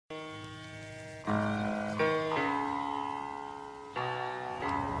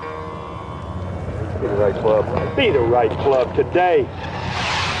right club. Be the right club today.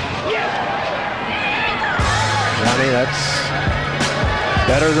 Johnny, that's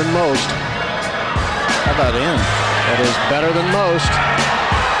better than most. How about in? That is better than most.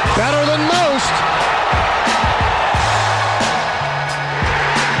 Better than most!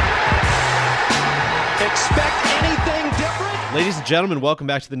 Expect anything different? Ladies and gentlemen, welcome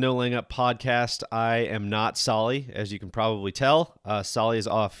back to the No Laying Up podcast. I am not Solly, as you can probably tell. Solly is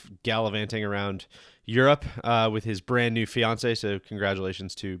off gallivanting around Europe with his brand new fiance, so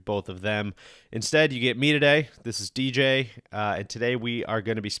congratulations to both of them. Instead, you get me today. This is DJ, and today we are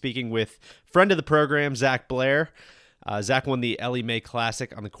going to be speaking with friend of the program, Zach Blair. Zach won the Ellie Mae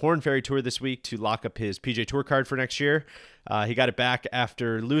Classic on the Corn Ferry Tour this week to lock up his PGA Tour card for next year. He got it back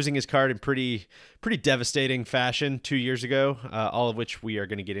after losing his card in pretty devastating fashion 2 years ago, all of which we are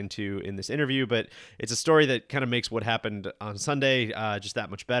going to get into in this interview, but it's a story that kind of makes what happened on Sunday just that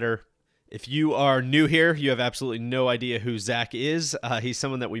much better. If you are new here, you have absolutely no idea who Zach is. He's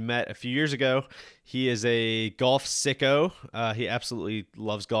someone that we met a few years ago. He is a golf sicko. He absolutely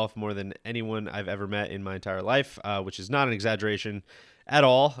loves golf more than anyone I've ever met in my entire life, which is not an exaggeration at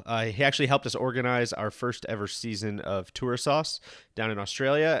all. He actually helped us organize our first ever season of Tour Sauce down in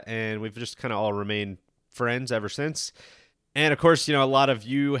Australia, and we've just kind of all remained friends ever since. And of course, you know, a lot of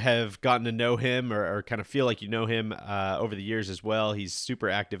you have gotten to know him or kind of feel like you know him over the years as well. He's super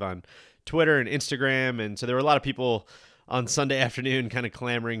active on Twitter and Instagram, and so there were a lot of people on Sunday afternoon kind of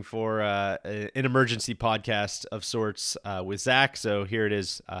clamoring for an emergency podcast of sorts with Zach, so here it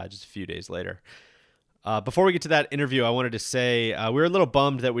is just a few days later. Before we get to that interview, I wanted to say we were a little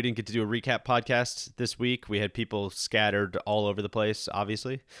bummed that we didn't get to do a recap podcast this week. We had people scattered all over the place,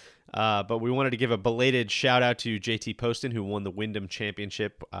 obviously. But we wanted to give a belated shout out to JT Poston, who won the Wyndham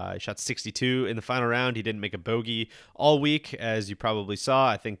Championship. He shot 62 in the final round. He didn't make a bogey all week, as you probably saw.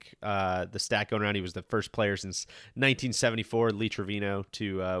 I think the stat going around, he was the first player since 1974, Lee Trevino,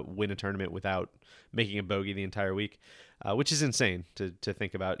 to win a tournament without making a bogey the entire week, which is insane to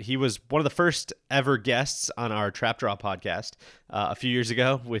think about. He was one of the first ever guests on our Trap Draw podcast a few years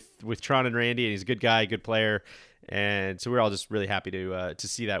ago with Tron and Randy, and he's a good guy, good player. And so we're all just really happy to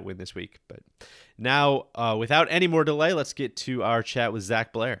see that win this week. But now, without any more delay, let's get to our chat with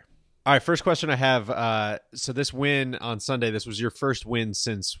Zach Blair. All right, first question I have. So this win on Sunday, this was your first win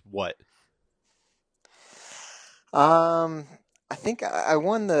since what? I think I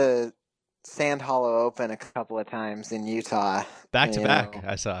won the Sand Hollow Open a couple of times in Utah. Back to back,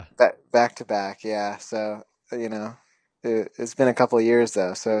 I saw. Back to back, yeah. So, you know, it's been a couple of years,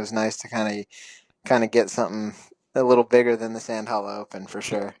 though, so it was nice to kind of get something a little bigger than the Sand Hollow Open for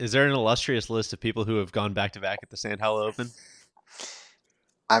sure. Is there an illustrious list of people who have gone back-to-back at the Sand Hollow Open?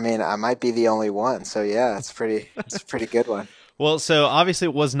 I mean, I might be the only one, so yeah, it's a pretty good one. Well, so obviously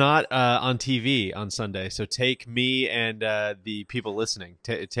it was not on TV on Sunday, so take me and the people listening.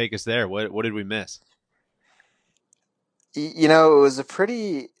 Take us there. What did we miss? You know, it was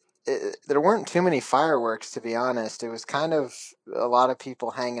there weren't too many fireworks, to be honest. It was kind of a lot of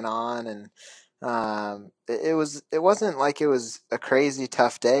people hanging on, and it wasn't like it was a crazy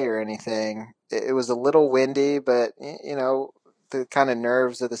tough day or anything. It was a little windy, but you know, the kind of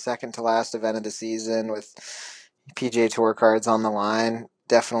nerves of the second to last event of the season with PGA Tour cards on the line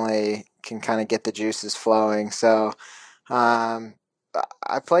definitely can kind of get the juices flowing. So I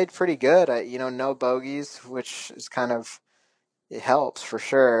played pretty good. No bogeys, which is it helps for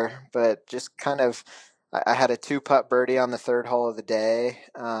sure, but just kind of I had a 2-putt birdie on the third hole of the day.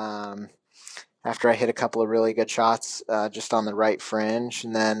 After I hit a couple of really good shots just on the right fringe,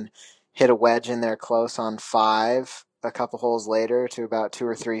 and then hit a wedge in there close on 5 a couple holes later to about 2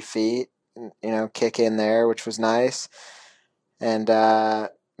 or 3 feet, kick in there, which was nice. And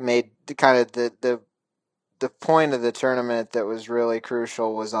made kind of the point of the tournament that was really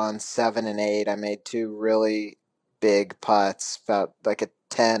crucial was on 7 and 8. I made 2 really big putts, about like a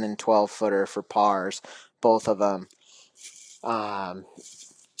 10 and 12 footer for pars, both of them.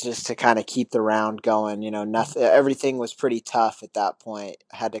 Just to kind of keep the round going, everything was pretty tough at that point.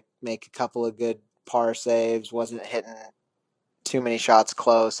 I had to make a couple of good par saves, wasn't hitting too many shots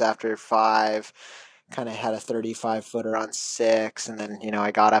close after 5, kind of had a 35 footer on 6. And then,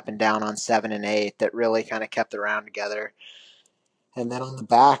 I got up and down on 7 and 8 that really kind of kept the round together. And then on the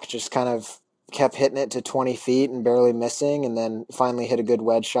back, just kind of kept hitting it to 20 feet and barely missing. And then finally hit a good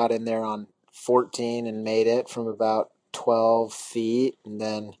wedge shot in there on 14 and made it from about 12 feet, and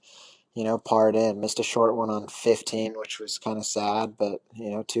then parred in. Missed a short one on 15, which was kind of sad, but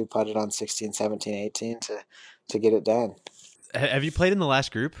 2 putted on 16, 17, 18 to get it done. Have you played in the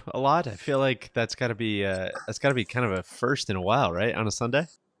last group a lot? I feel like that's got to be kind of a first in a while, right? On a Sunday.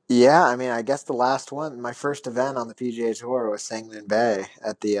 Yeah, I mean, I guess the last one, my first event on the PGA Tour was Sanglin Bay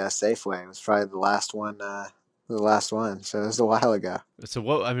at the Safeway. It was probably the last one, So it was a while ago. So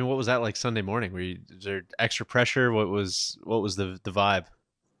what? I mean, what was that like Sunday morning? Was there extra pressure? What was the vibe?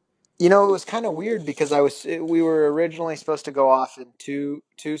 It was kind of weird because we were originally supposed to go off in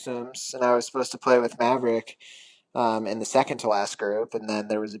twosomes, and I was supposed to play with Maverick in the second to last group, and then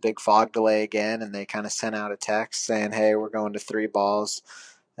there was a big fog delay again, and they kind of sent out a text saying, "Hey, we're going to three balls.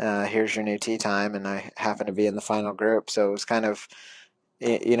 Here's your new tee time," and I happened to be in the final group, so it was kind of,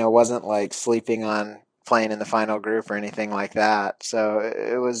 wasn't like sleeping on playing in the final group or anything like that. So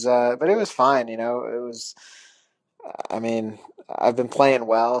it was, but it was fine. It was. I mean, I've been playing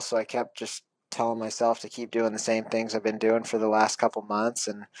well, so I kept just telling myself to keep doing the same things I've been doing for the last couple months,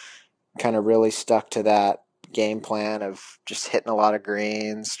 and kind of really stuck to that game plan of just hitting a lot of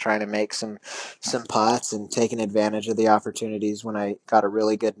greens, trying to make some putts, and taking advantage of the opportunities when I got a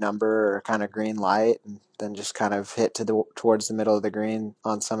really good number or kind of green light, and then just kind of hit towards the middle of the green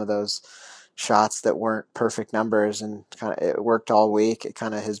on some of those shots that weren't perfect numbers, and kind of it worked all week. It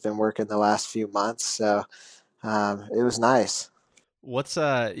kind of has been working the last few months, so it was nice. What's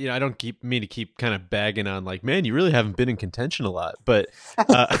I don't keep mean to keep kind of bagging on like, man, you really haven't been in contention a lot, but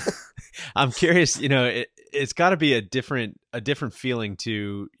uh I'm curious, it's got to be a different feeling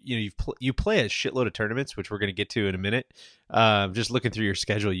to, you play a shitload of tournaments, which we're going to get to in a minute. Just looking through your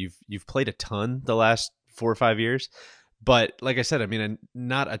schedule, you've played a ton the last 4 or 5 years, but like I said, I mean,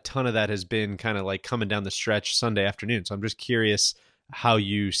 not a ton of that has been kind of like coming down the stretch Sunday afternoon. So I'm just curious how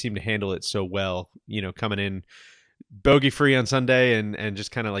you seem to handle it so well, coming in bogey free on Sunday and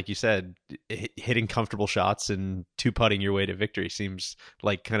just kind of like you said, hitting comfortable shots and two putting your way to victory seems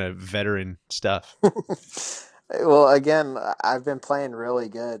like kind of veteran stuff. Well, again, I've been playing really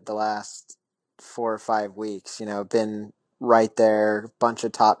good the last 4 or 5 weeks. Been right there, bunch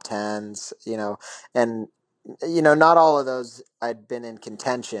of top tens. And not all of those I'd been in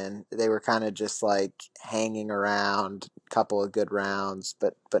contention. They were kind of just like hanging around, a couple of good rounds,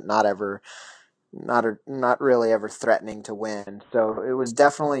 but not really ever threatening to win. So it was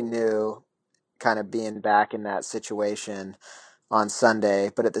definitely new, kind of being back in that situation on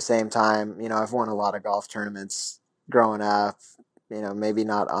Sunday. But at the same time, I've won a lot of golf tournaments growing up. Maybe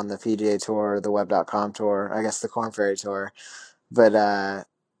not on the PGA Tour or the Web.com Tour. I guess the Corn Ferry Tour, but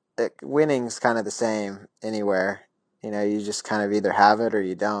winning's kind of the same anywhere. You just kind of either have it or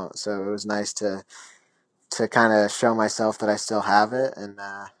you don't. So it was nice to kind of show myself that I still have it, and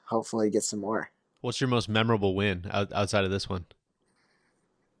hopefully get some more. What's your most memorable win outside of this one?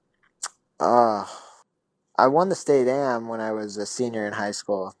 Uh, I won the state am when I was a senior in high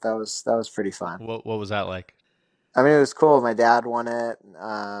school. That was pretty fun. What was that like? I mean, it was cool. My dad won it.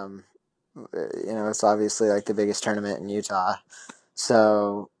 It's obviously like the biggest tournament in Utah.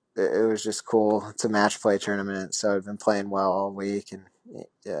 So it was just cool. It's a match play tournament. So I've been playing well all week, and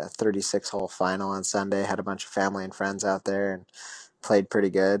 36 hole final on Sunday. Had a bunch of family and friends out there and played pretty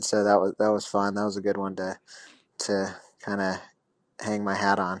good. So that was fun. That was a good one to kind of hang my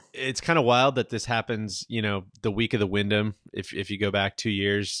hat on. It's kind of wild that this happens, the week of the Wyndham. If you go back 2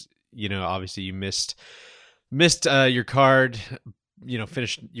 years, obviously you missed your card.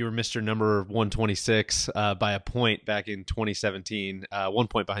 Finished. You were Mr. Number 126 by a point back in 2017. 1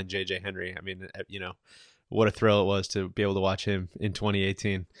 point behind JJ Henry. I mean, what a thrill it was to be able to watch him in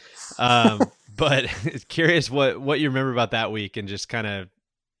 2018. But curious what you remember about that week, and just kind of,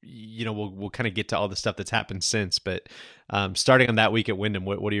 we'll kind of get to all the stuff that's happened since. But starting on that week at Wyndham,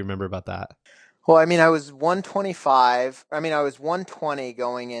 what do you remember about that? Well, I mean, I was 125. I mean, I was 120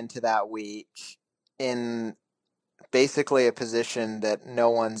 going into that week in basically a position that no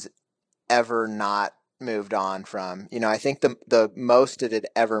one's ever not moved on from. I think the most it had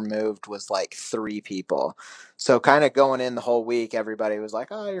ever moved was like three people. So kind of going in the whole week, everybody was like,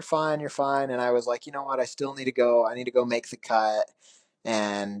 "Oh, you're fine, you're fine," and I was like, "You know what? I still need to go. I need to go make the cut."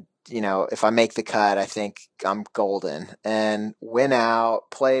 And if I make the cut, I think I'm golden. And went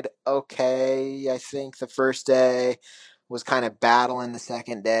out, played okay. I think the first day, was kind of battling the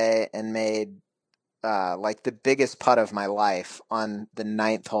second day, and made like the biggest putt of my life on the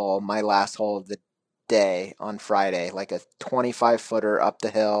ninth hole, my last hole of the day on Friday, like a 25-footer up the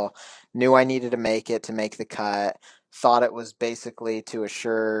hill. Knew I needed to make it to make the cut. Thought it was basically to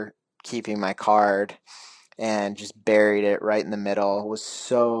assure keeping my card, and just buried it right in the middle. Was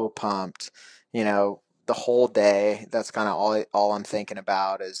so pumped. The whole day, that's kind of all I'm thinking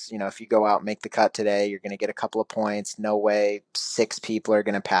about is, if you go out and make the cut today, you're going to get a couple of points. No way 6 people are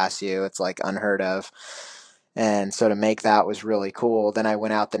going to pass you. It's like unheard of. And so to make that was really cool. Then I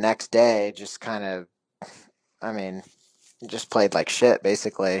went out the next day, just kind of, I mean, just played like shit.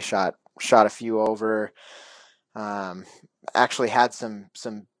 Basically, shot a few over. Actually had some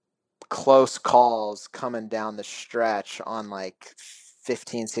close calls coming down the stretch on like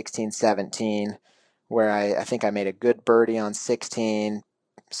 15, 16, 17, where I think I made a good birdie on 16,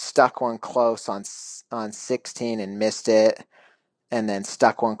 stuck one close on 16 and missed it, and then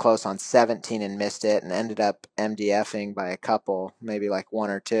stuck one close on 17 and missed it, and ended up MDFing by a couple, maybe like one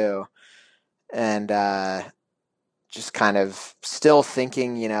or two. And just kind of still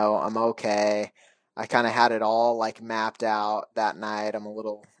thinking, I'm okay. I kind of had it all like mapped out that night. I'm a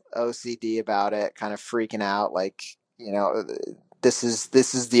little OCD about it, kind of freaking out, like, this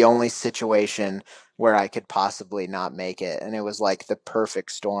is the only situation where I could possibly not make it. And it was like the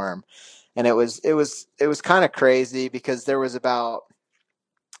perfect storm. And it was kind of crazy because there was about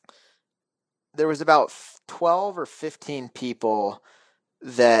 12 or 15 people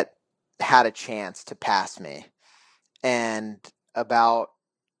that had a chance to pass me. And about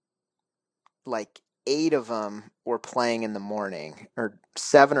like 8 of them were playing in the morning, or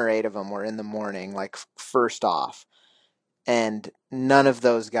 7 or 8 of them were in the morning, like first off. And none of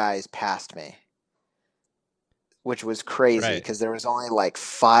those guys passed me, which was crazy Right. because there was only like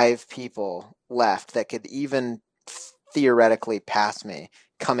 5 people left that could even theoretically pass me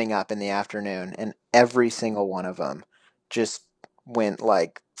coming up in the afternoon. And every single one of them just went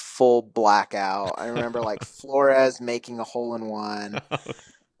like full blackout. I remember like Flores making a hole in one,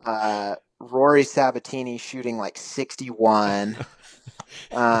 Rory Sabatini shooting like 61.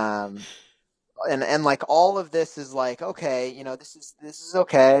 And like all of this is like, okay, this is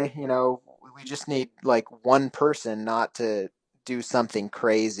okay. We just need like one person not to do something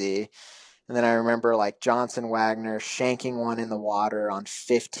crazy. And then I remember like Johnson Wagner shanking one in the water on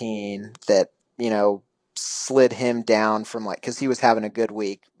 15 that, slid him down from like, because he was having a good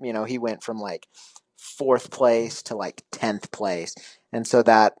week. He went from like 4th place to like 10th place. And so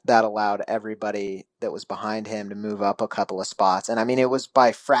that allowed everybody that was behind him to move up a couple of spots. And I mean, it was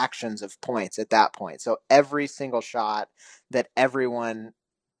by fractions of points at that point. So every single shot that everyone,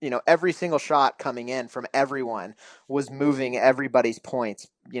 every single shot coming in from everyone was moving everybody's points,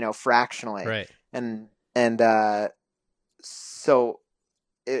 fractionally. Right. And so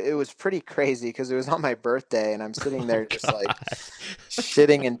it was pretty crazy because it was on my birthday and I'm sitting there just like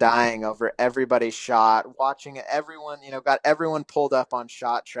shitting and dying over everybody's shot, watching everyone, got everyone pulled up on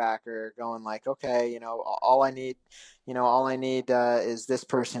Shot Tracker going like, okay, all I need is this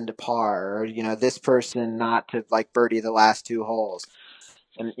person to par, or, this person not to like birdie the last 2 holes.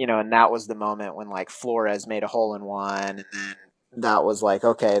 And that was the moment when like Flores made a hole in one, and then that was like,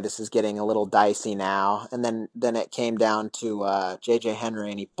 okay, this is getting a little dicey now. And then it came down to JJ Henry,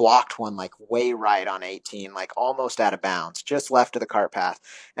 and he blocked one like way right on 18, like almost out of bounds, just left of the cart path.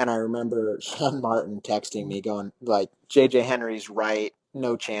 And I remember Sean Martin texting me going like, JJ Henry's right,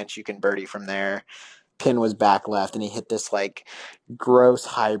 no chance you can birdie from there. Pin was back left, and he hit this like gross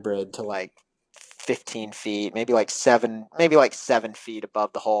hybrid to like 15 feet, maybe like 7 feet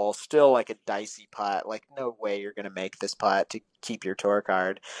above the hole. Still like a dicey putt. Like, no way you're going to make this putt to keep your tour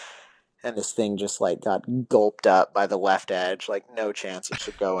card. And this thing just like got gulped up by the left edge. Like, no chance it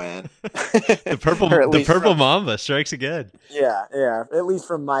should go in. The purple mamba strikes again. Yeah. At least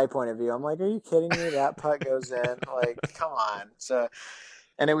from my point of view, I'm like, are you kidding me? That putt goes in. Like, come on. So,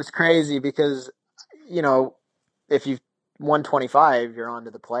 and it was crazy because, if you 125, you're on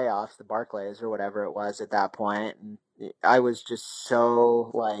to the playoffs, the Barclays or whatever it was at that point. And I was just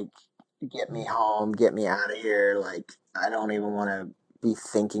so like, get me home, get me out of here. Like, I don't even want to be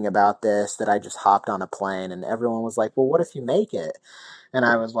thinking about this, that I just hopped on a plane. And everyone was like, well, what if you make it? And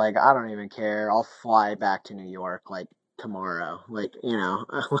I was like, I don't even care. I'll fly back to New York like tomorrow. Like,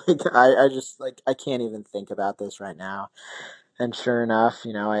 like I just like, I can't even think about this right now. And sure enough,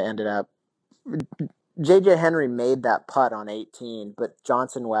 I ended up, JJ Henry made that putt on 18, but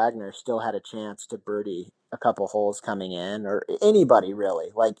Johnson Wagner still had a chance to birdie a couple holes coming in, or anybody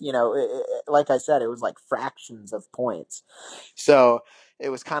really. Like, like I said, it was like fractions of points. So it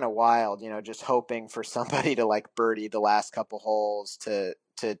was kind of wild, just hoping for somebody to like birdie the last couple holes to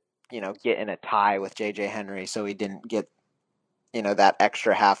get in a tie with JJ Henry so he didn't get, that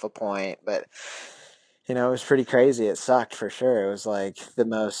extra half a point. But, it was pretty crazy. It sucked for sure. It was like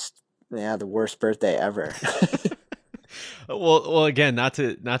the worst birthday ever. Well, again, not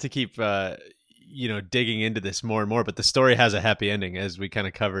to keep digging into this more and more, but the story has a happy ending, as we kind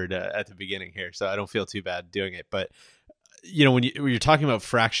of covered at the beginning here. So I don't feel too bad doing it. But when you're talking about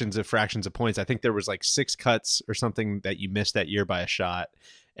fractions of points, I think there was like 6 cuts or something that you missed that year by a shot.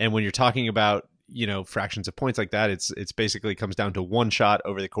 And when you're talking about fractions of points like that, it's basically comes down to one shot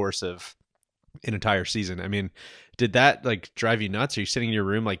over the course of an entire season. I mean, did that like drive you nuts? Are you sitting in your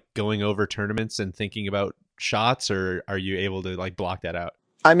room like going over tournaments and thinking about shots, or are you able to like block that out?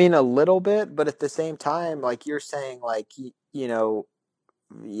 I mean, a little bit, but at the same time, like you're saying, like,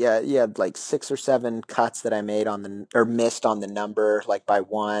 yeah, you had like 6 or 7 cuts that I made on or missed on the number, like by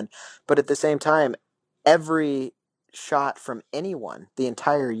one. But at the same time, every shot from anyone the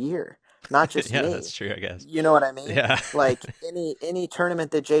entire year, not just Yeah, me. that's true, I guess. You know what I mean? Yeah. Like any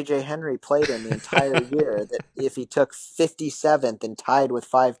tournament that JJ Henry played in the entire year, that if he took 57th and tied with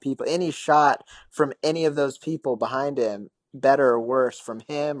 5 people, any shot from any of those people behind him, better or worse from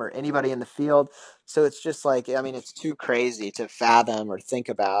him or anybody in the field. So it's just like, I mean, it's too crazy to fathom or think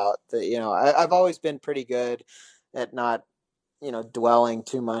about. I've always been pretty good at not, dwelling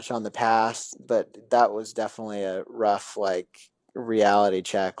too much on the past, but that was definitely a rough, like, reality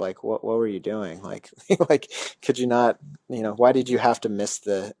check. Like, what were you doing? Like, like, could you not, why did you have to miss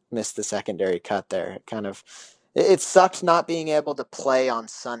the secondary cut there? It sucked not being able to play on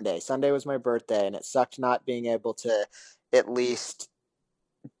Sunday. Sunday was my birthday, and it sucked not being able to at least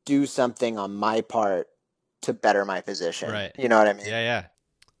do something on my part to better my position. Right. You know what I mean? Yeah.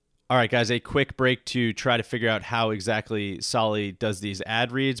 All right, guys, a quick break to try to figure out how exactly Solly does these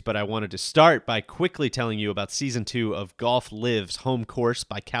ad reads, but I wanted to start by quickly telling you about Season 2 of Golf Lives Home Course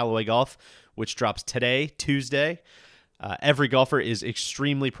by Callaway Golf, which drops today, Tuesday. Every golfer is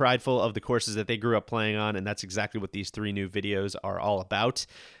extremely prideful of the courses that they grew up playing on, and that's exactly what these 3 new videos are all about.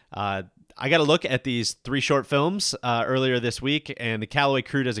 I got a look at these 3 short films earlier this week, and the Callaway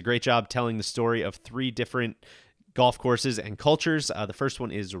crew does a great job telling the story of 3 different golf courses and cultures. The first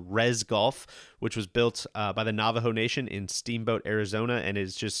one is Res Golf, which was built by the Navajo Nation in Steamboat, Arizona, and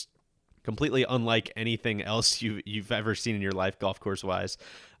is just completely unlike anything else you've ever seen in your life, golf course wise.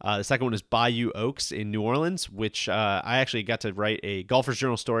 The second one is Bayou Oaks in New Orleans, which I actually got to write a Golfer's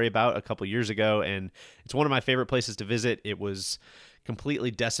Journal story about a couple years ago, and it's one of my favorite places to visit. It was completely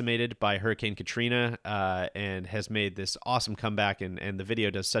decimated by Hurricane Katrina and has made this awesome comeback, and the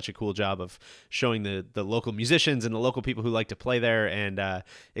video does such a cool job of showing the local musicians and the local people who like to play there, and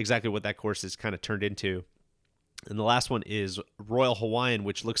exactly what that course is kind of turned into. And the last one is Royal Hawaiian,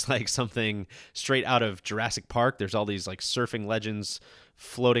 which looks like something straight out of Jurassic Park. There's all these like surfing legends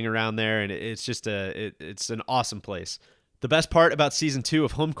floating around there, and it's just it's an awesome place. The best part about Season 2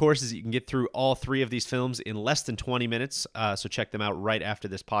 of Home Course is that you can get through all 3 of these films in less than 20 minutes, so check them out right after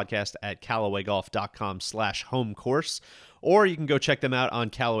this podcast at CallawayGolf.com/homecourse, or you can go check them out on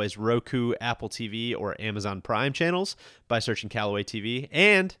Callaway's Roku, Apple TV, or Amazon Prime channels by searching Callaway TV.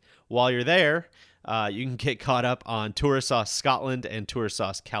 And while you're there, you can get caught up on Tourist Sauce Scotland and Tourist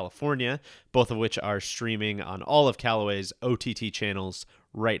Sauce California, both of which are streaming on all of Callaway's OTT channels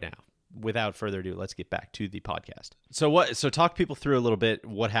right now. Without further ado, let's get back to the podcast. So talk people through a little bit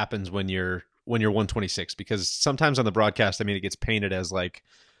what happens when you're 126, because sometimes on the broadcast, I mean, it gets painted as like,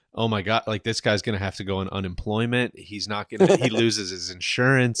 oh my God, like this guy's going to have to go on unemployment. He's not going to, he loses his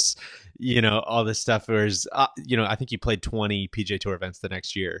insurance, all this stuff. Whereas, I think you played 20 PGA Tour events the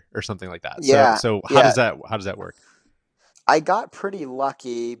next year or something like that. Yeah. So how does that work? I got pretty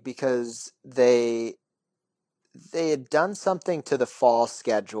lucky because they had done something to the fall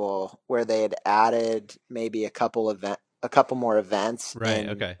schedule where they had added maybe a couple more events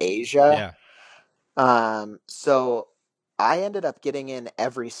in Asia. Yeah. So I ended up getting in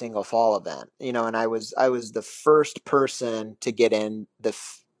every single fall event, and I was the first person to get in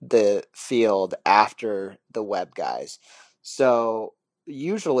the field after the web guys. So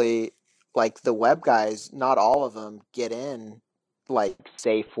usually, like, the web guys, not all of them get in, like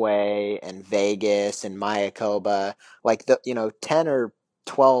Safeway and Vegas and Mayakoba, like 10 or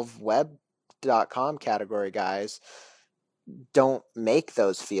 12 web.com category guys don't make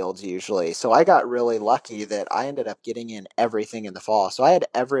those fields usually. So I got really lucky that I ended up getting in everything in the fall. So I had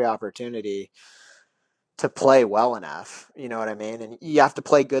every opportunity to play well enough, you know what I mean? And you have to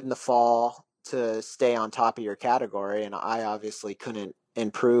play good in the fall to stay on top of your category. And I obviously couldn't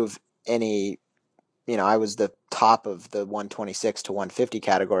improve any. I was the top of the 126 to 150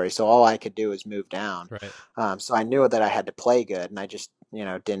 category, so all I could do was move down. Right. So I knew that I had to play good, and I just,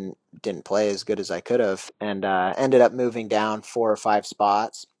 didn't play as good as I could have, and ended up moving down 4 or 5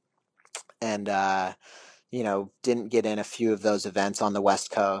 spots, and didn't get in a few of those events on the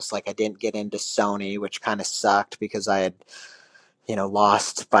West Coast. Like, I didn't get into Sony, which kind of sucked because I had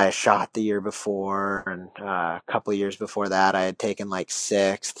lost by a shot the year before, and a couple of years before that, I had taken like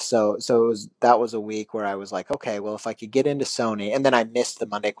 6th. So that was a week where I was like, okay, well, if I could get into Sony, and then I missed the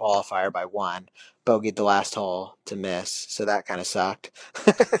Monday qualifier by 1, bogeyed the last hole to miss, so that kind of sucked.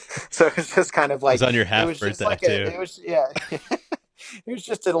 So it was just kind of like, it was on your half it was birthday just like too. it was, yeah. it was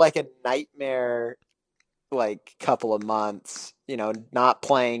just like a nightmare, like couple of months, not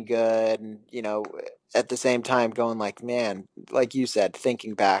playing good, and at the same time going like, man, like you said,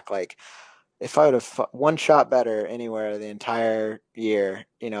 thinking back, like if I would have one shot better anywhere the entire year,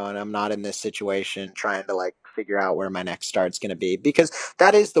 and I'm not in this situation trying to like figure out where my next start's going to be, because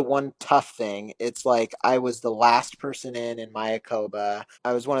that is the one tough thing. It's like I was the last person in Mayakoba.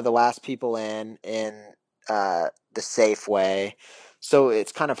 I was one of the last people in the safe way. So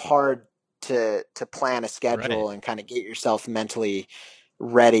it's kind of hard to plan a schedule Right. and kind of get yourself mentally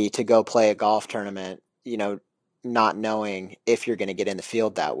ready to go play a golf tournament, not knowing if you're going to get in the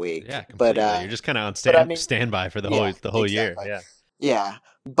field that week. Yeah, completely. You're just kind of on But I mean, standby for yeah, the whole year. exactly. Yeah. Yeah.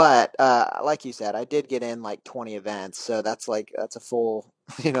 But like you said, I did get in like 20 events, so that's a full,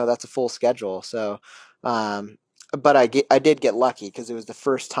 that's a full schedule. So, but I did get lucky because it was the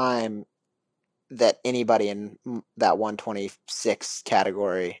first time that anybody in that 126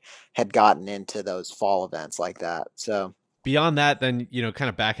 category had gotten into those fall events like that. So, Beyond that, then kind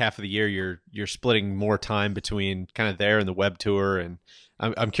of back half of the year, you're splitting more time between kind of there and the web tour, and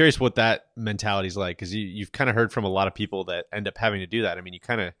I'm curious what that mentality is like, because you've kind of heard from a lot of people that end up having to do that. I mean, you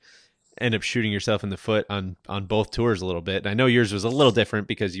kind of end up shooting yourself in the foot on both tours a little bit. And I know yours was a little different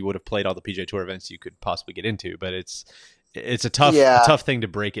because you would have played all the PJ Tour events you could possibly get into, but it's a yeah, tough thing to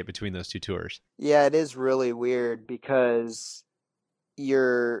break it between those two tours. yeah, it is really weird because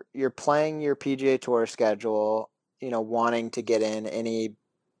you're playing your PGA Tour schedule, wanting to get in any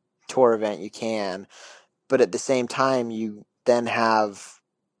tour event you can, but at the same time you then have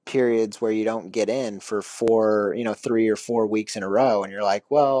periods where you don't get in for 3 or 4 weeks in a row, and you're like,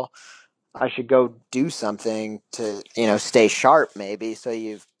 well, I should go do something to, stay sharp maybe. So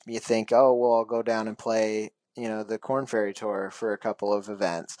you think, oh, well, I'll go down and play, the Corn Ferry Tour for a couple of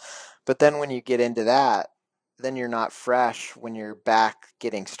events. But then when you get into that, then you're not fresh when you're back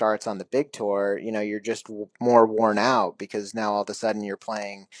getting starts on the big tour. You're just more worn out because now all of a sudden you're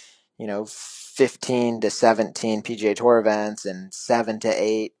playing, 15 to 17 PGA Tour events and 7 to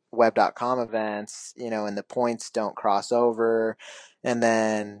 8 web.com events, and the points don't cross over, and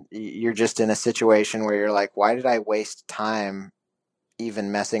then you're just in a situation where you're like, why did I waste time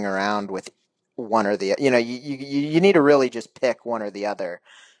even messing around with one or the, you need to really just pick one or the other.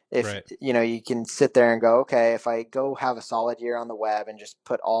 If Right. you can sit there and go, okay, if I go have a solid year on the web and just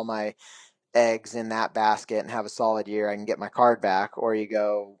put all my eggs in that basket and have a solid year, I can get my card back. Or you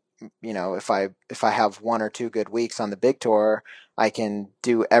go, if I have 1 or 2 good weeks on the big tour, I can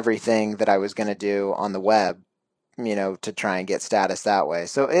do everything that I was going to do on the web, to try and get status that way.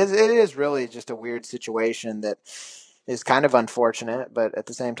 So it is really just a weird situation that is kind of unfortunate, but at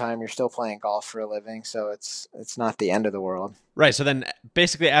the same time, you're still playing golf for a living, so it's not the end of the world. Right. So then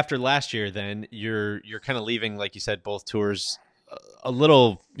basically after last year, then you're kind of leaving, like you said, both tours a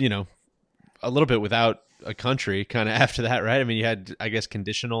little, a little bit without a country kind of after that, right? I mean, you had, I guess,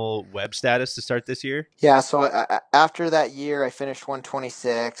 conditional web status to start this year. Yeah, so after that year, I finished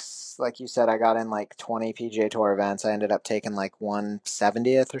 126. Like you said, I got in like 20 PGA Tour events. I ended up taking like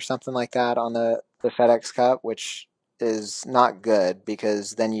 170th or something like that on the FedEx Cup, which is not good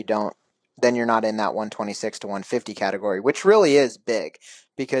because then you're not in that 126 to 150 category, which really is big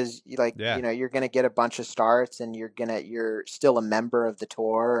because Yeah. you're going to get a bunch of starts, and you're still a member of the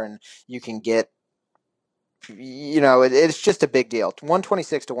tour, and you can get, it's just a big deal.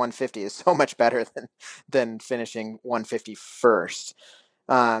 126 to 150 is so much better than finishing 150 first.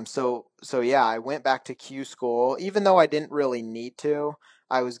 So yeah, I went back to Q school, even though I didn't really need to.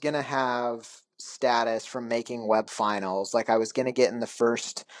 I was gonna have status from making web finals. Like I was gonna get in the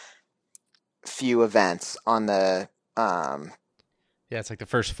first few events on the Yeah. It's like the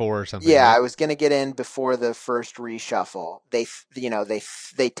first four or something, yeah, right? I was gonna get in before the first reshuffle.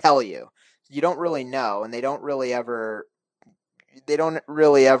 They tell you. You don't really know, and they don't really ever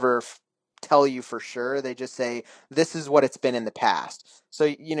tell you for sure. They just say this is what it's been in the past. So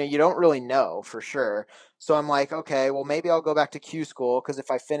you don't really know for sure. So I'm like, okay, well maybe I'll go back to Q school, because if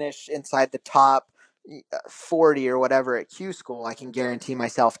I finish inside the top 40 or whatever at Q school, I can guarantee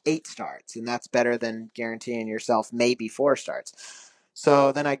myself 8 starts, and that's better than guaranteeing yourself maybe 4 starts.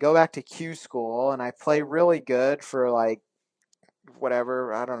 So then I go back to Q school and I play really good for like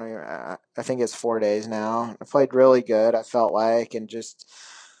whatever, I don't know, I think it's 4 days now. I played really good, I felt like, and just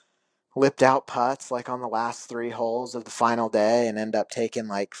lipped out putts like on the last 3 holes of the final day and end up taking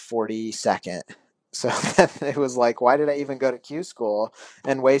like 42nd. So then it was like, why did I even go to Q school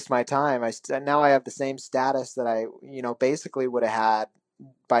and waste my time? Now I have the same status that I, basically would have had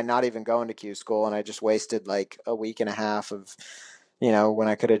by not even going to Q school, and I just wasted like a week and a half of, when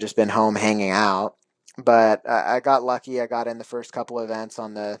I could have just been home hanging out. but I got lucky. I got in the first couple events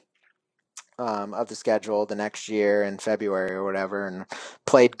on the of the schedule the next year in February or whatever, and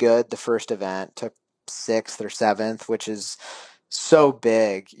played good the first event. Took sixth or seventh, which is so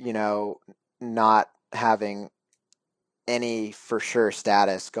big, not having any for sure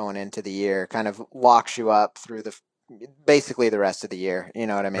status going into the year kind of locks you up through basically the rest of the year. You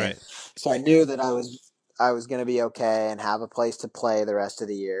know what I mean? Right. So I knew that I was going to be okay and have a place to play the rest of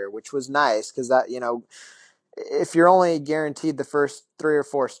the year, which was nice because that, if you're only guaranteed the first 3 or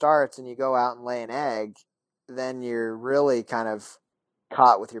 4 starts and you go out and lay an egg, then you're really kind of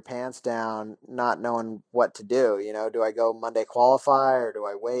caught with your pants down, not knowing what to do. Do I go Monday qualify or do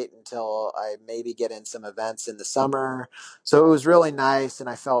I wait until I maybe get in some events in the summer? So it was really nice. And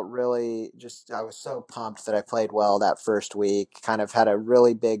I felt I was so pumped that I played well that first week, kind of had a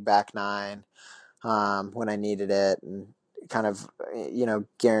really big back nine when I needed it, and kind of,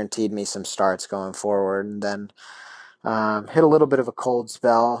 guaranteed me some starts going forward. And then hit a little bit of a cold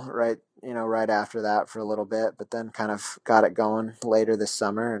spell right after that for a little bit, but then kind of got it going later this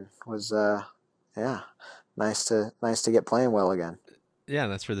summer and was, yeah, nice to get playing well again. Yeah,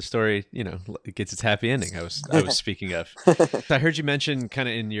 that's where the story, it gets its happy ending. I was speaking of. I heard you mention kind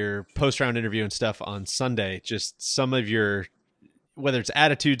of in your post-round interview and stuff on Sunday, just some of your, whether it's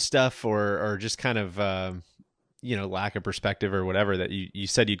attitude stuff or just kind of, lack of perspective or whatever that you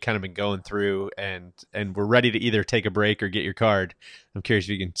said you'd kind of been going through and were ready to either take a break or get your card. I'm curious if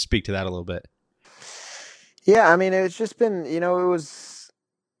you can speak to that a little bit. Yeah, I mean, it's just been,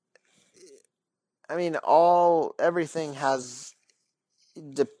 everything has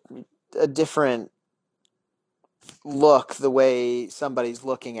a different look the way somebody's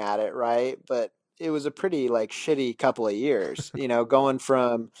looking at it, right? But it was a pretty shitty couple of years, going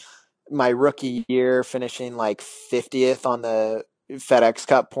from my rookie year finishing 50th on the FedEx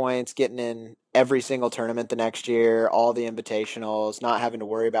Cup points, getting in every single tournament the next year, all the invitationals, not having to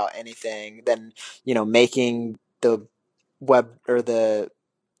worry about anything, then making the web or the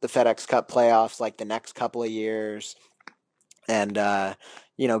FedEx Cup playoffs the next couple of years, and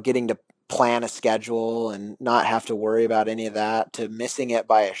getting to plan a schedule and not have to worry about any of that, to missing it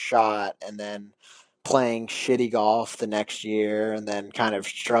by a shot and then playing shitty golf the next year and then kind of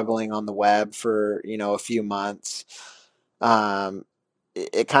struggling on the web for a few months.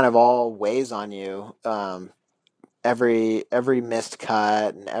 It kind of all weighs on you. Every missed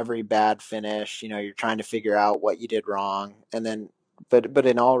cut and every bad finish, you're trying to figure out what you did wrong, and then but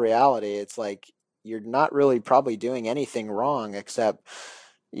in all reality, it's you're not really probably doing anything wrong except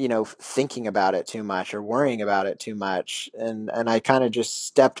thinking about it too much or worrying about it too much. And I kind of just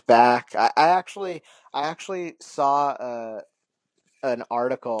stepped back. I actually saw an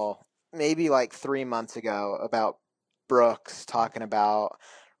article maybe 3 months ago about Brooks talking about,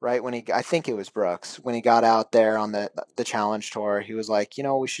 right when I think it was Brooks, when he got out there on the challenge tour, he was like,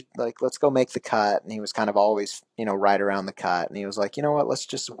 we should let's go make the cut. And he was kind of always, right around the cut. And he was like, you know what, let's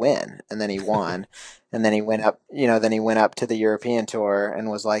just win. And then he won. And then he went up, to the European tour and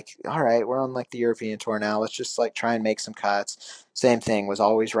was like, all right, we're on the European tour now. Let's just try and make some cuts. Same thing, was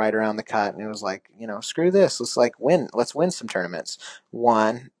always right around the cut. And it was like, screw this. Let's win. Let's win some tournaments.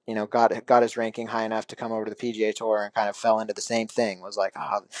 Won, got his ranking high enough to come over to the PGA Tour, and kind of fell into the same thing. Was like,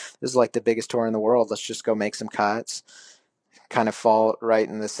 this is the biggest tour in the world. Let's just go make some cuts. Kind of fall right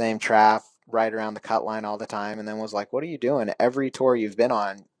in the same trap, right around the cut line all the time. And then was like, what are you doing? Every tour you've been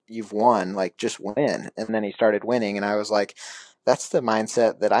on, you've won. Just win. And then he started winning. And I was like, that's the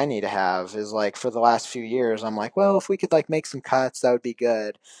mindset that I need to have, is for the last few years, I'm like, well, if we could make some cuts, that would be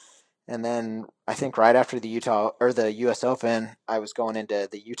good. And then I think right after the Utah or the US Open, I was going into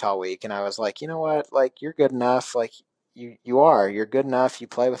the Utah week, and I was like, you know what? You're good enough. You're good enough. You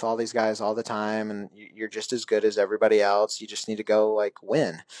play with all these guys all the time, and you're just as good as everybody else. You just need to go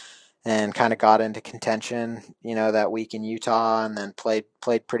win. And kind of got into contention, that week in Utah, and then played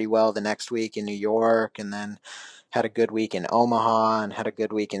pretty well the next week in New York, and then had a good week in Omaha, and had a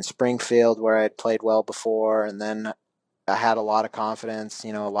good week in Springfield where I'd played well before. And then I had a lot of confidence,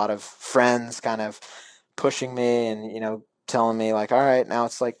 a lot of friends kind of pushing me and, telling me all right, now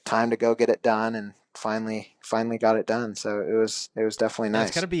it's time to go get it done. And finally got it done. So it was definitely nice.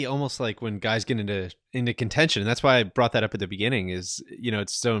 It's got to be almost like when guys get into contention. And that's why I brought that up at the beginning is,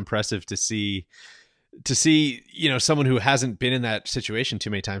 it's so impressive to see, someone who hasn't been in that situation too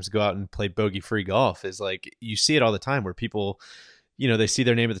many times go out and play bogey-free golf. Is you see it all the time where people, they see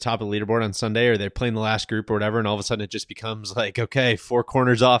their name at the top of the leaderboard on Sunday, or they're playing the last group or whatever, and all of a sudden it just becomes okay, four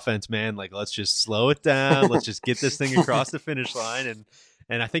corners offense, man. Let's just slow it down. Let's just get this thing across the finish line.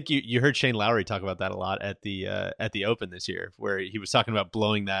 And I think you heard Shane Lowry talk about that a lot at the Open this year, where he was talking about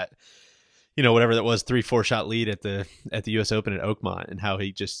blowing that whatever that was, 3-4 shot lead at the US Open at Oakmont, and how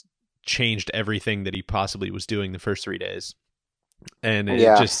he just changed everything that he possibly was doing the first 3 days. And it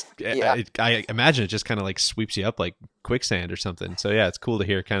just, I imagine it just kind of like sweeps you up like quicksand or something. So yeah, it's cool to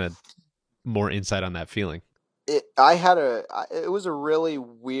hear kind of more insight on that feeling. It was a really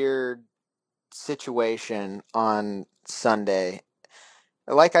weird situation on Sunday.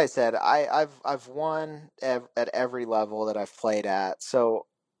 Like I said, I've won at every level that I've played at, so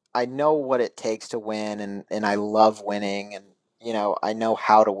I know what it takes to win, and I love winning, and I know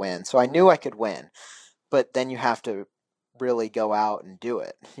how to win. So I knew I could win, but then you have to really go out and do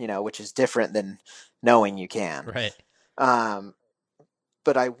it, which is different than knowing you can. Right.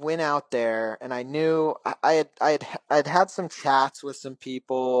 But I went out there, and I knew I'd had some chats with some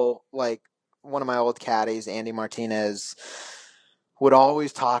people, like one of my old caddies, Andy Martinez, would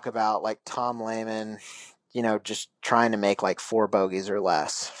always talk about like Tom Lehman, just trying to make like 4 bogeys or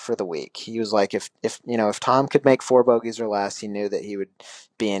less for the week. He was like, if Tom could make 4 bogeys or less, he knew that he would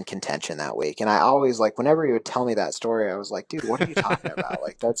be in contention that week. And I always, like, whenever he would tell me that story, I was like, dude, what are you talking about?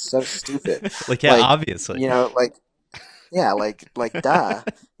 Like, that's so stupid. Like, yeah, obviously. Yeah, like duh.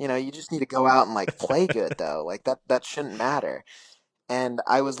 You just need to go out and like play good though. Like that shouldn't matter. And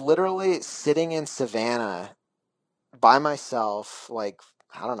I was literally sitting in Savannah by myself, like,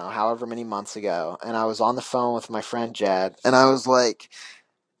 I don't know, however many months ago, and I was on the phone with my friend Jed, and I was like,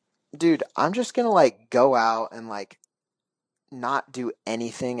 dude, I'm just gonna like go out and like not do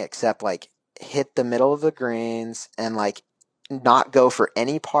anything except like hit the middle of the greens and like not go for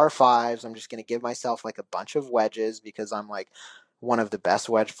any par fives. I'm just gonna give myself like a bunch of wedges because I'm like one of the best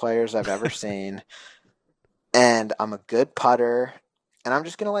wedge players I've ever seen, and I'm a good putter, and I'm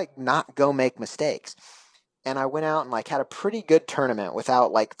just gonna like not go make mistakes. And I went out and like had a pretty good tournament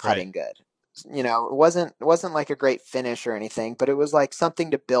without like putting good. It wasn't like a great finish or anything, but it was like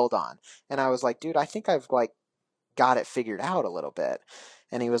something to build on. And I was like, dude, I think I've like got it figured out a little bit.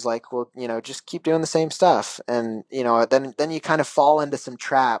 And he was like, well, just keep doing the same stuff. And, then you kind of fall into some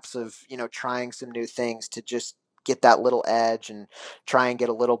traps of, trying some new things to just get that little edge and try and get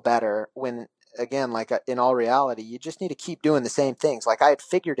a little better when, again, like in all reality, you just need to keep doing the same things. Like I had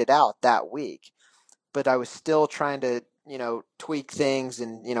figured it out that week, but I was still trying to, tweak things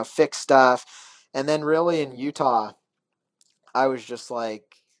and, fix stuff. And then really in Utah, I was just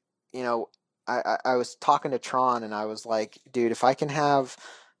like, I was talking to Tron and I was like, dude, if I can have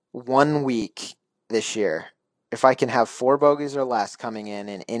 1 week this year, if I can have 4 bogeys or less coming in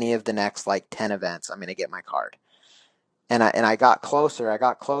any of the next like 10 events, I'm going to get my card. And I got closer. I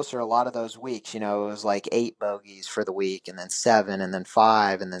got closer a lot of those weeks. It was like 8 bogeys for the week, and then 7, and then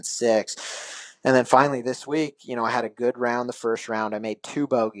 5, and then 6. And then finally this week, I had a good round the first round. I made 2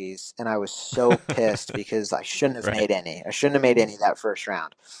 bogeys, and I was so pissed because I shouldn't have made any. I shouldn't have made any that first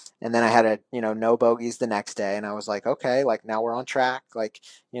round. And then I had no bogeys the next day, and I was like, okay, like now we're on track. Like,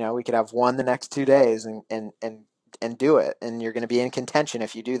 we could have 1 the next 2 days and do it. And you're going to be in contention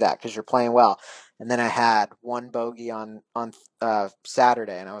if you do that because you're playing well. And then I had 1 bogey on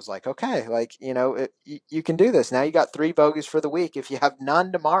Saturday, and I was like, okay, like, you can do this. Now you got 3 bogeys for the week. If you have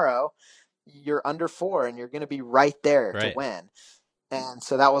none tomorrow, you're under 4 and you're going to be right there to win. And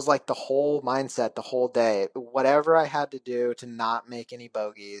so that was like the whole mindset the whole day. Whatever I had to do to not make any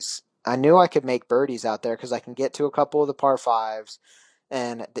bogeys, I knew I could make birdies out there because I can get to a couple of the par fives.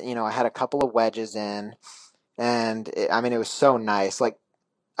 And, I had a couple of wedges in. And it was so nice. Like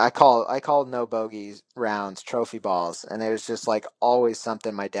I call no bogeys rounds trophy balls, and it was just like always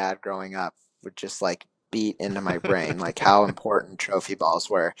something my dad growing up would just like beat into my brain, like how important trophy balls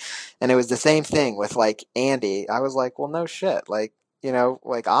were. And it was the same thing with like Andy. I was like, well, no shit, like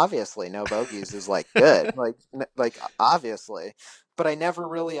like obviously no bogeys is like good, like obviously. But I never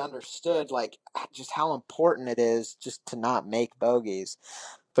really understood like just how important it is just to not make bogeys.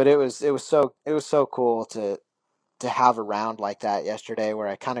 But it was so cool to have a round like that yesterday where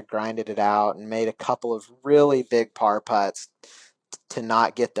I kind of grinded it out and made a couple of really big par putts to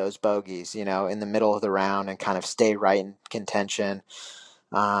not get those bogeys, in the middle of the round and kind of stay right in contention.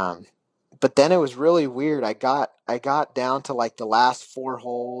 But then it was really weird. I got down to like the last 4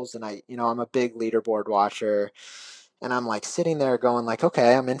 holes, and I'm a big leaderboard watcher, and I'm like sitting there going like,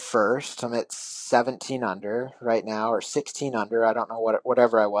 okay, I'm in first. I'm at 17 under right now, or 16 under. I don't know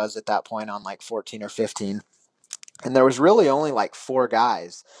whatever I was at that point on like 14 or 15. And there was really only like 4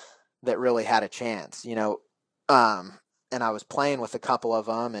 guys that really had a chance, and I was playing with a couple of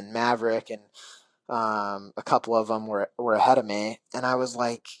them, and Maverick and a couple of them were ahead of me. And I was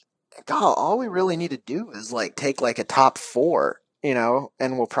like, God, all we really need to do is like take like a top 4, and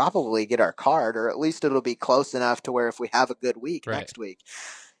we'll probably get our card, or at least it'll be close enough to where if we have a good week next week.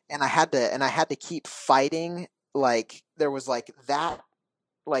 and I had to keep fighting. Like there was like that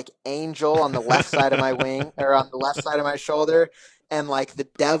like angel on the left side of my wing or on the left side of my shoulder, and like the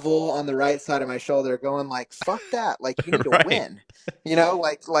devil on the right side of my shoulder going like, fuck that, like you need to Right. win,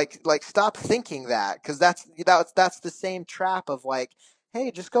 like stop thinking that, because that's the same trap of like, hey,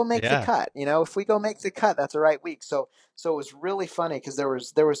 just go make the Yeah. cut. If we go make the cut, that's a right week. So it was really funny because there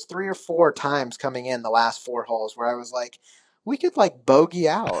was 3 or 4 times coming in the last 4 holes where I was like, we could like bogey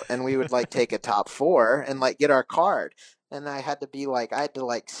out and we would like take a top 4 and like get our card. And I had to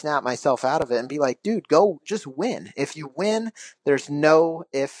like snap myself out of it and be like, dude, go just win. If you win, there's no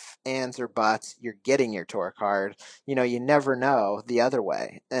ifs, ands, or buts. You're getting your tour card. You never know the other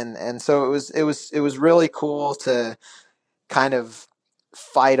way. And so it was really cool to kind of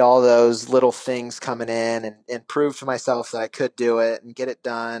fight all those little things coming in and prove to myself that I could do it and get it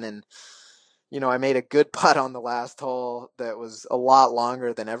done. And I made a good putt on the last hole that was a lot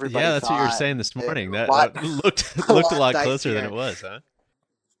longer than everybody Yeah, that's what you were thought. saying this morning. A That lot, a looked a lot lot closer than dicier. it was, huh?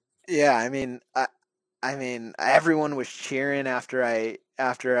 Yeah, I mean, everyone was cheering after I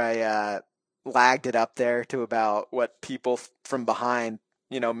lagged it up there to about what people from behind,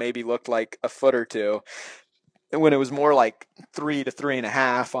 maybe looked like a foot or two. And when it was more like 3 to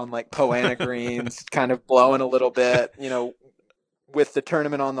 3.5 on like Poana greens, kind of blowing a little bit, with the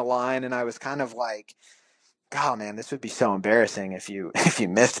tournament on the line, and I was kind of like, "God, man, this would be so embarrassing if you if you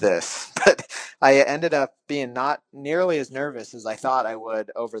missed this." But I ended up being not nearly as nervous as I thought I would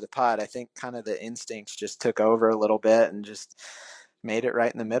over the putt. I think kind of the instincts just took over a little bit and just made it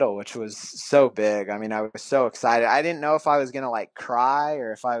right in the middle, which was so big. I mean, I was so excited. I didn't know if I was gonna like cry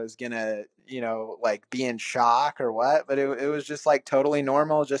or if I was gonna, like be in shock or what. But it was just like totally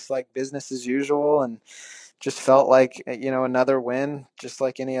normal, just like business as usual, and just felt like another win, just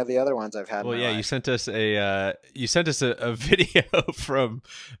like any of the other ones I've had in Well, my yeah, life. you sent us a video from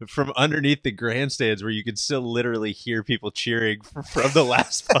underneath the grandstands where you could still literally hear people cheering from the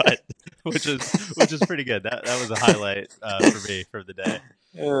last putt, which is pretty good. That was a highlight for me for the day.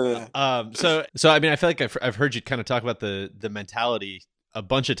 So I mean, I feel like I've heard you kind of talk about the mentality a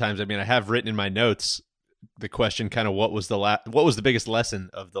bunch of times. I mean, I have written in my notes the question kind of what was the biggest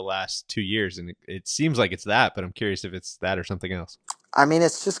lesson of the last 2 years, and it seems like it's that, but I'm curious if it's that or something else. I mean,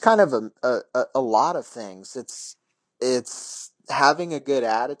 it's just kind of a lot of things. It's having a good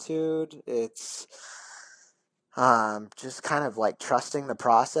attitude. It's just kind of like trusting the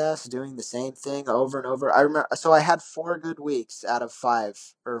process, doing the same thing over and over. I remember, so I had 4 good weeks out of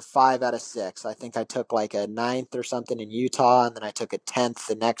 5, or 5 out of 6. I think I took like a ninth or something in Utah, and then I took a 10th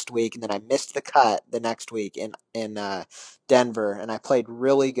the next week, and then I missed the cut the next week in Denver, and I played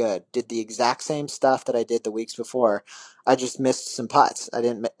really good. Did the exact same stuff that I did the weeks before. I just missed some putts. I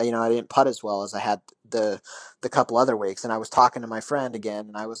didn't putt as well as I had the couple other weeks, and I was talking to my friend again,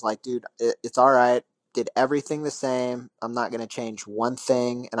 and I was like, dude, it's all right. Did everything the same. I'm not going to change one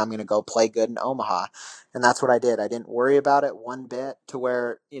thing, and I'm going to go play good in Omaha. And that's what I did. I didn't worry about it one bit, to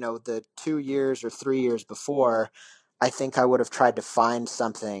where, the 2 years or 3 years before, I think I would have tried to find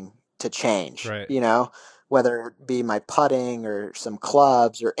something to change, Right. whether it be my putting or some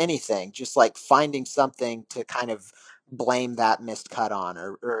clubs or anything, just like finding something to kind of blame that missed cut on,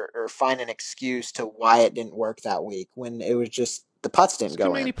 or find an excuse to why it didn't work that week, when it was just the putts didn't Just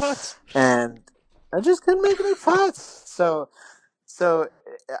couldn't go make any in. putts. And I just couldn't make any putts. So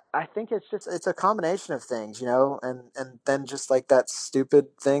I think it's a combination of things, and then just like that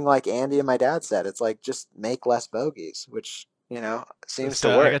stupid thing, like Andy and my dad said, it's like, just make less bogeys, which, seems to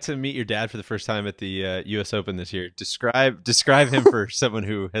So I got work. to meet your dad for the first time at the U.S. Open this year. Describe him for someone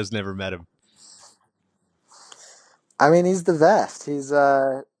who has never met him. I mean, he's the best. He's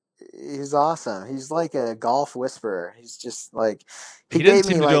awesome. He's like a golf whisperer. He's just like, he He didn't gave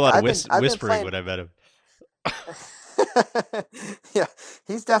seem me to do a like, lot of I've been whispering playing. when I met him. Yeah,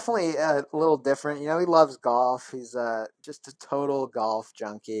 he's definitely a little different. He loves golf. He's just a total golf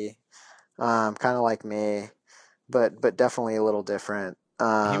junkie, kind of like me, but definitely a little different.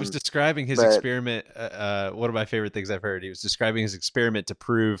 He was describing his But experiment. One of my favorite things I've heard. He was describing his experiment to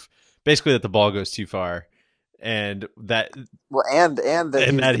prove basically that the ball goes too far, and that well, and that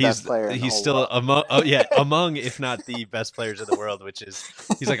and he's that the best player in the he's whole still world. among among if not the best players in the world. Which is,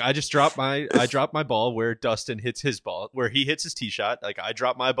 he's like, I drop my ball where Dustin hits his ball, where he hits his tee shot. Like, I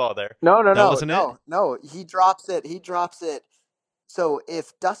drop my ball there. No, no, That no, wasn't it. no, no. He drops it. He drops it. So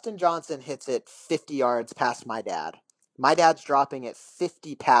if Dustin Johnson hits it 50 yards past my dad's dropping it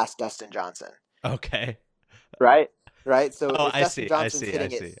 50 past Dustin Johnson. Okay. Right? Right? So Oh, if Dustin I Johnson's see. I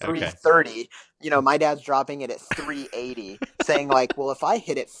hitting it see. Okay. 330, my dad's dropping it at 380, saying like, well, if I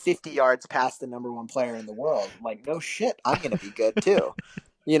hit it 50 yards past the number one player in the world, like, no shit, I'm going to be good too.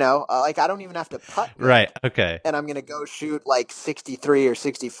 Like I don't even have to putt good, Right. Okay. and I'm gonna go shoot like 63 or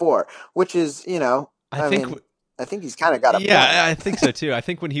 64, which is, I I think. mean, I think he's kind of got a Yeah, point. I think so too. I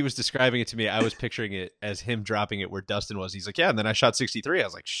think when he was describing it to me, I was picturing it as him dropping it where Dustin was. He's like, yeah, and then I shot 63. I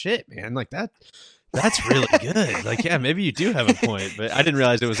was like, shit, man, like that's really good. Like, yeah, maybe you do have a point, but I didn't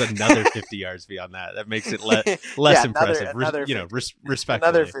realize it was another 50 yards beyond that. That makes it less Yeah, impressive. another 50, another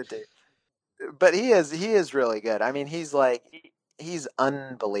Respectfully. 50. But he is really good. I mean, he's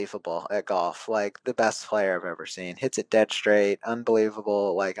unbelievable at golf. Like the best player I've ever seen. Hits it dead straight.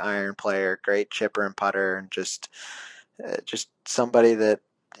 Unbelievable, like iron player. Great chipper and putter, and just somebody that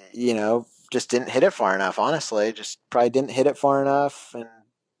just didn't hit it far enough. Honestly, just probably didn't hit it far enough, and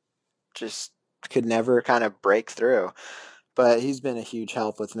just could never kind of break through. But he's been a huge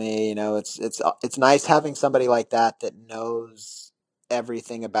help with me. It's nice having somebody like that knows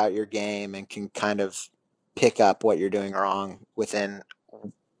everything about your game and can kind of pick up what you're doing wrong within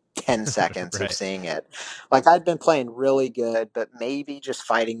 10 seconds of Right. seeing it. Like I'd been playing really good, but maybe just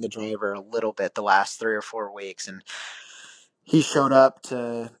fighting the driver a little bit the last 3 or 4 weeks, and he showed up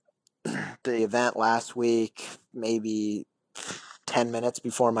to the event last week, maybe 10 minutes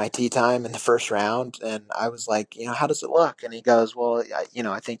before my tee time in the first round. And I was like, how does it look? And he goes, well,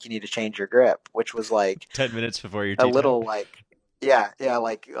 I think you need to change your grip, which was like 10 minutes before your a tee time. little like, yeah,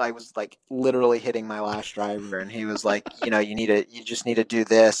 like I was like literally hitting my last driver. And he was like, you just need to do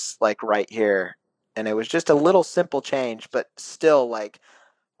this like right here. And it was just a little simple change, but still like,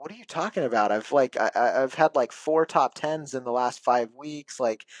 what are you talking about? I've had like 4 top 10s in the last 5 weeks.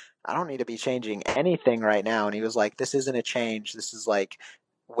 Like I don't need to be changing anything right now. And he was like, this isn't a change. This is like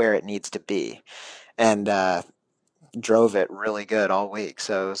where it needs to be. And drove it really good all week.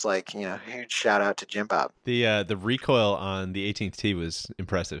 So it was like, huge shout out to Jim Bob. The recoil on the 18th tee was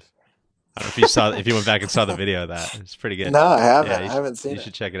impressive. I don't know if you went back and saw the video of that. It's pretty good. No, I haven't. Yeah, I haven't seen you it.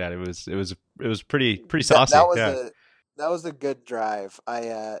 should check it out. It was pretty That saucy. that was Yeah. a good drive.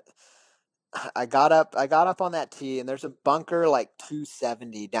 I got up on that tee, and there's a bunker like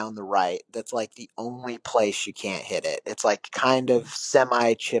 270 down the right. That's like the only place you can't hit it. It's like kind of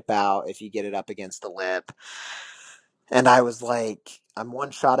semi chip out if you get it up against the lip. And I was like, I'm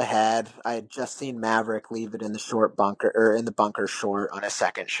one shot ahead. I had just seen Maverick leave it in the short bunker or in the bunker short on a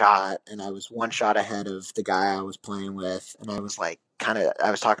second shot. And I was one shot ahead of the guy I was playing with. And I was like,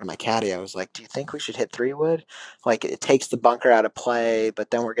 I was talking to my caddy. I was like, do you think we should hit 3-wood? Like it takes the bunker out of play,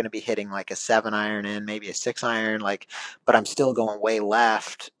 but then we're going to be hitting like a 7-iron in, maybe a 6-iron, but I'm still going way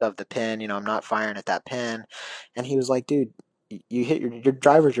left of the pin. I'm not firing at that pin. And he was like, dude, you hit your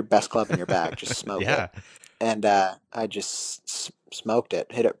driver's your best club in your bag. Just smoke Yeah. it. And I just smoked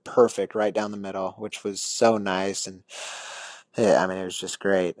it, hit it perfect right down the middle, which was so nice. And yeah, I mean, it was just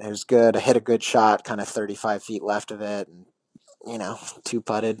great. It was good. I hit a good shot, kind of 35 feet left of it, and two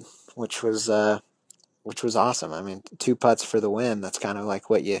putted, which was awesome. I mean, 2 putts for the win. That's kind of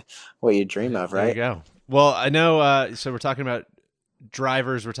like what you dream of, There you right? go. Well, I know. So we're talking about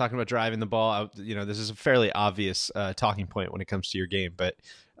drivers. We're talking about driving the ball. This is a fairly obvious talking point when it comes to your game, but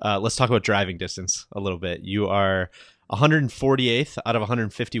let's talk about driving distance a little bit. You are 148th out of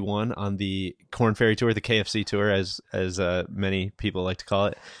 151 on the Corn Ferry Tour, the KFC Tour, as many people like to call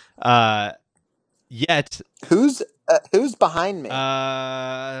it. Yet, Who's behind me?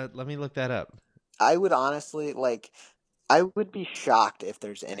 let me look that up. I would honestly I would be shocked if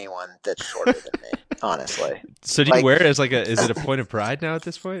there's anyone that's shorter than me, honestly. So do you wear it as is it a point of pride now at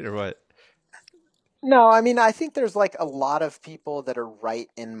this point, or what? No, I mean, I think there's like a lot of people that are right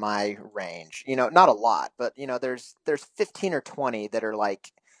in my range. Not a lot, but there's 15 or 20 that are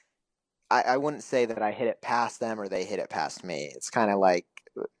like, I wouldn't say that I hit it past them or they hit it past me. It's kind of like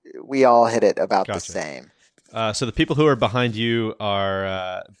we all hit it about the Gotcha. same. So the people who are behind you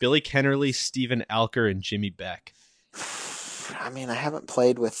are Billy Kennerly, Steven Alker, and Jimmy Beck. I mean, I haven't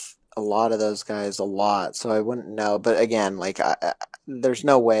played with a lot of those guys a lot, so I wouldn't know. But again, like, there's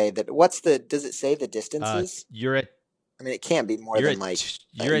no way that. Does it say the distances? You're at. I mean, it can't be more than like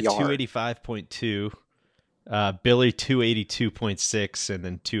you're at yard. 285.2. Billy 282.6, and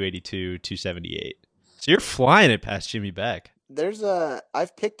then 282, 278. So you're flying it past Jimmy Beck.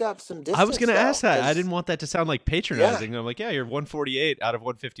 I've picked up some distance. I was going to ask that. I 'cause- didn't want that to sound like patronizing. I'm like, yeah, you're 148 out of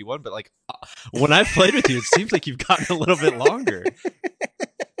 151, but like when I've played with you, it seems like you've gotten a little bit longer.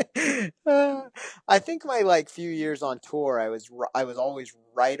 I think my few years on tour, I was always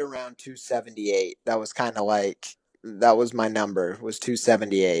right around 278. That was kind of that was my number, was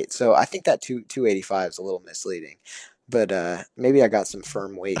 278. So I think that 285 is a little misleading. But maybe I got some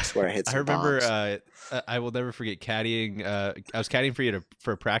firm weeks where I hit some I remember bombs. I will never forget caddying. I was caddying for you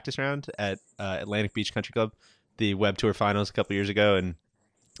for a practice round at Atlantic Beach Country Club, the Web Tour Finals a couple years ago, and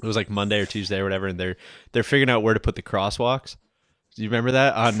It was like Monday or Tuesday or whatever, and they're figuring out where to put the crosswalks. Do you remember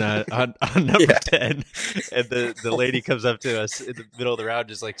that on number Yeah. 10? And the lady comes up to us in the middle of the round,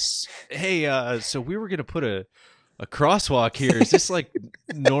 just like, "Hey, so we were gonna put a crosswalk here. Is this like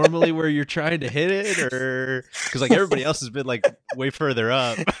normally where you're trying to hit it, or because like everybody else has been like way further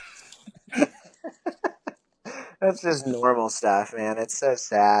up?" That's just normal stuff, man. It's so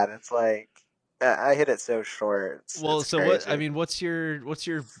sad. It's like I hit it so short. Well, It's so what? I crazy. mean, what's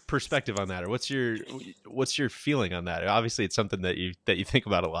your perspective on that, or what's your feeling on that? Obviously, it's something that you think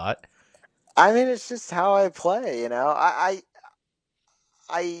about a lot. I mean, it's just how I play.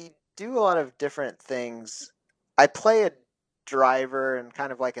 I do a lot of different things. I play a driver and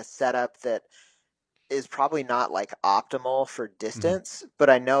kind of like a setup that is probably not like optimal for Mhm. distance, but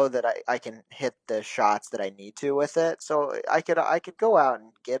I know that I can hit the shots that I need to with it. So I could go out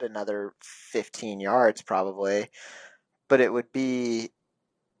and get another 15 yards probably, but it would be,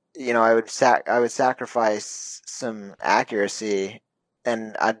 I would sacrifice some accuracy,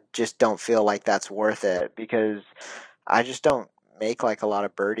 and I just don't feel like that's worth it because I just don't make like a lot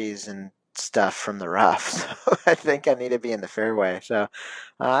of birdies and stuff from the rough. So I think I need to be in the fairway. So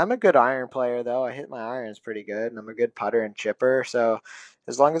I'm a good iron player though. I hit my irons pretty good, and I'm a good putter and chipper. So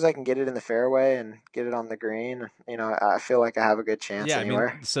as long as I can get it in the fairway and get it on the green, I feel like I have a good chance Yeah, I mean,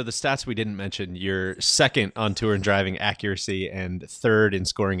 anywhere. so the stats we didn't mention: you're second on tour in driving accuracy and third in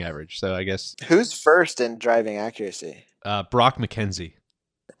scoring average. So I guess Who's first in driving accuracy? Brock McKenzie.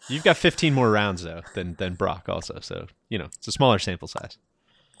 You've got 15 more rounds though than Brock also. So it's a smaller sample size.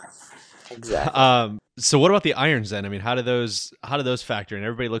 Exactly. So what about the irons then? I mean, how do those factor in?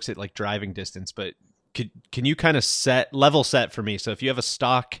 Everybody looks at like driving distance, but can you kind of level set for me? So if you have a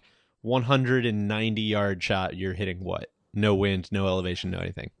stock 190-yard shot, you're hitting what? No wind, no elevation, no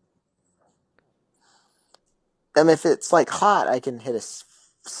anything. If it's like hot, I can hit a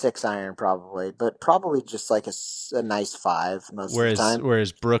 6 iron probably, but probably just like a nice five most of the Whereas time.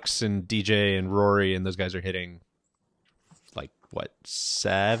 whereas Brooks and DJ and Rory and those guys are hitting like what,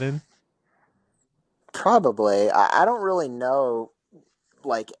 7? Probably. I don't really know,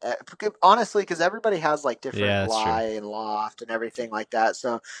 like, honestly, because everybody has like Yeah, different that's true. lie and loft and everything like that.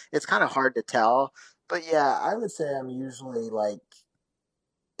 So it's kind of hard to tell. But yeah, I would say I'm usually like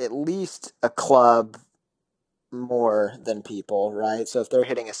at least a club more than people, right? So if they're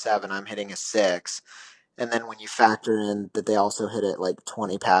hitting a 7, I'm hitting a 6. And then when you factor in that they also hit it like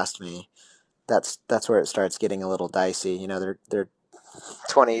 20 past me, that's where it starts getting a little dicey. They're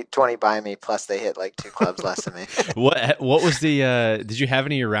 20 by me, plus they hit like 2 clubs less than me. What was the did you have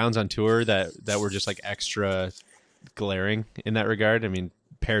any of your rounds on tour that were just like extra glaring in that regard? I mean,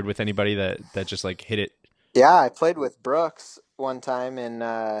 paired with anybody that just like hit it. Yeah, I played with Brooks one time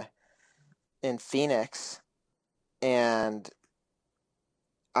in Phoenix, and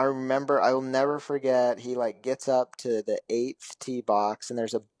I will never forget. He like gets up to the eighth tee box, and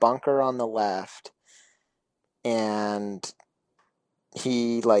there's a bunker on the left, and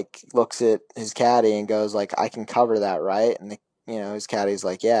he like looks at his caddy and goes like, "I can cover that, right?" And his caddy's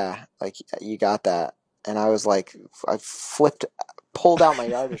like, "Yeah, like you got that." And I was like, I pulled out my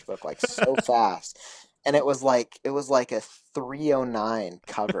yardage book like so fast, and it was like a 309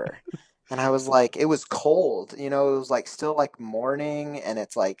 cover, and I was like, it was cold, it was like still like morning, and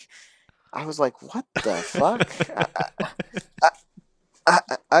it's like I was like, what the fuck? I,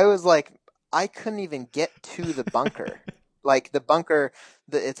 I was like, I couldn't even get to the bunker. Like the bunker,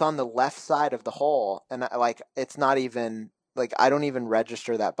 it's on the left side of the hole, and it's not even like I don't even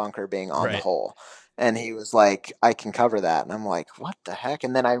register that bunker being on the Right. hole. And he was like, I can cover that, and I'm like, what the heck?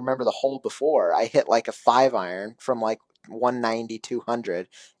 And then I remember the hole before, I hit like a 5 iron from like 190, 200,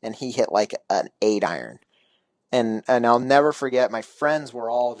 and he hit like an 8 iron. And I'll never forget. My friends were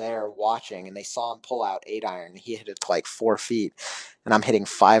all there watching, and they saw him pull out 8 iron. He hit it to like 4 feet, and I'm hitting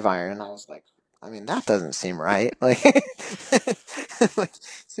 5 iron. And I was like, I mean, that doesn't seem right. Like, like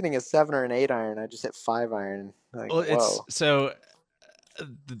hitting a 7 or an 8 iron, I just hit 5 iron. Like, Well, it's whoa. so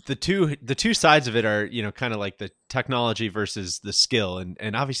the two sides of it are kind of like the technology versus the skill,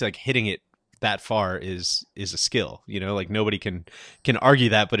 and obviously like hitting it that far is a skill. Like nobody can argue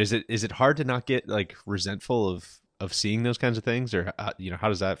that. But is it hard to not get like resentful of seeing those kinds of things, or how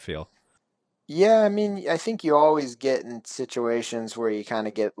does that feel? Yeah, I mean, I think you always get in situations where you kind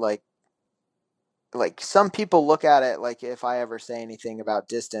of get like some people look at it like if I ever say anything about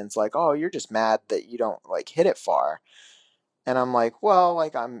distance, like, oh, you're just mad that you don't like hit it far. And I'm like, well,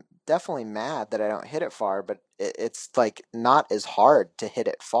 like I'm definitely mad that I don't hit it far, but it's like not as hard to hit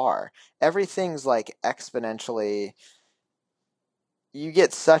it far. Everything's like exponentially. You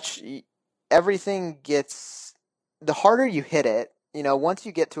get such everything gets the harder you hit it, once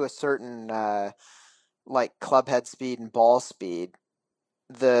you get to a certain like club head speed and ball speed,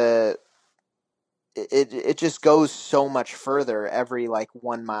 the it just goes so much further every like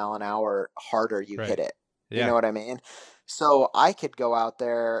 1 mile an hour harder you hit Right. it. You Yeah. know what I mean? So I could go out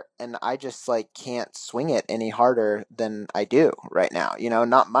there and I just like can't swing it any harder than I do right now,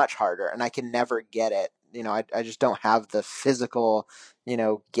 not much harder. And I can never get it. I just don't have the physical,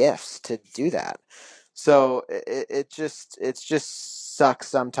 gifts to do that. So it's just sucks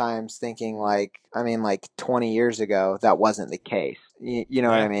sometimes thinking like, I mean, like 20 years ago, that wasn't the case. You know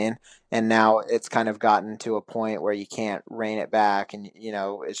what I Yeah. mean? And now it's kind of gotten to a point where you can't rein it back, and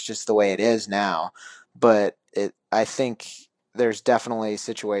it's just the way it is now. But I think there's definitely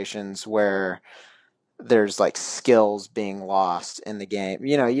situations where there's like skills being lost in the game.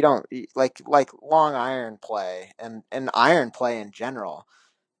 You don't like long iron play and iron play in general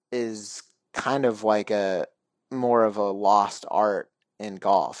is kind of like a more of a lost art in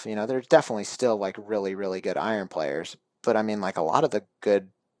golf. There's definitely still like really, really good iron players, but I mean, like a lot of the good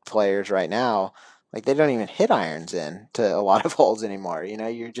players right now, like they don't even hit irons in to a lot of holes anymore.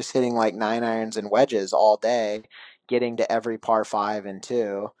 You're just hitting like 9 irons and wedges all day, getting to every par five and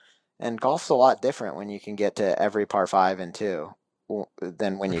two. And golf's a lot different when you can get to every par five and two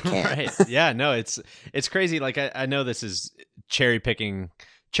than when you can't. Right. Yeah, no, it's crazy. Like I know this is cherry picking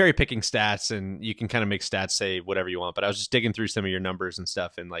stats, and you can kind of make stats say whatever you want, but I was just digging through some of your numbers and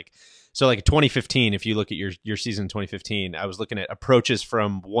stuff, and like, so like 2015, if you look at your season 2015, I was looking at approaches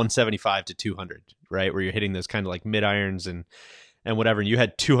from 175 to 200, right, where you're hitting those kind of like mid irons and whatever, and you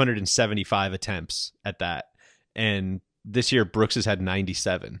had 275 attempts at that. And this year Brooks has had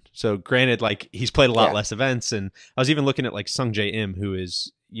 97. So granted, like he's played a lot Yeah. less events, and I was even looking at like Sung J Im, who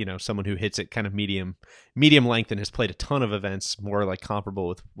is someone who hits it kind of medium length and has played a ton of events, more like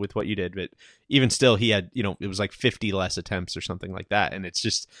comparable with what you did. But even still, he had it was like 50 less attempts or something like that. And it's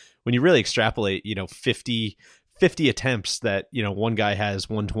just when you really extrapolate 50 attempts that one guy has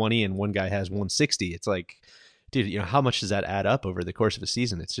 120 and one guy has 160, it's like, dude, how much does that add up over the course of a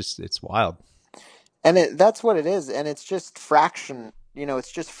season? It's wild. And that's what it is. And it's just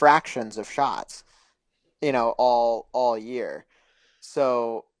it's just fractions of shots, all year.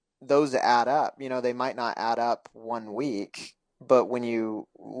 So those add up. They might not add up 1 week, but when you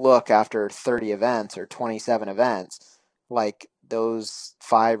look after 30 events or 27 events, like those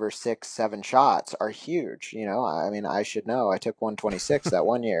 5 or 6, 7 shots are huge. I mean, I should know. I took 126 that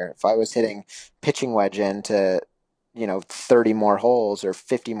one year. If I was hitting pitching wedge into, 30 more holes or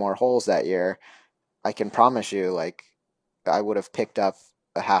 50 more holes that year, I can promise you, like, I would have picked up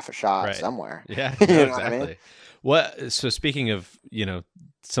a half a shot Right. somewhere. Yeah, You no, know what I mean? exactly. So speaking of,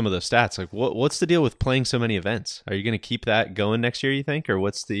 some of those stats, like what's the deal with playing so many events? Are you going to keep that going next year, you think, or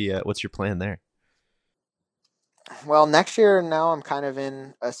what's your plan there? Well, next year now I'm kind of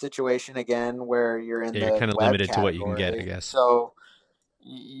in a situation again where you're in Yeah, you're the kind of web limited to what you can get, I category. guess. So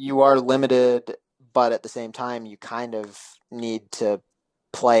you are limited, but at the same time, you kind of need to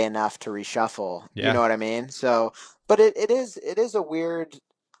play enough to reshuffle. You Yeah. know what I mean? So, but it is a weird.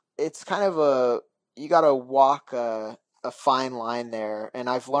 It's kind of you got to walk a fine line there, and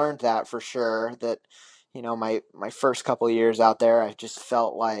I've learned that for sure. That my first couple of years out there, I just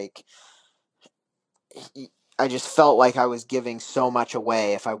felt like I was giving so much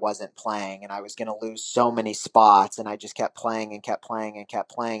away if I wasn't playing, and I was going to lose so many spots, and I just kept playing and kept playing and kept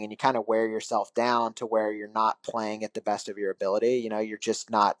playing, and you kind of wear yourself down to where you're not playing at the best of your ability. You're just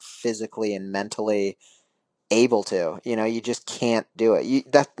not physically and mentally able to. You just can't do it.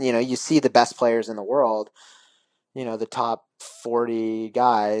 You see the best players in the world, the top 40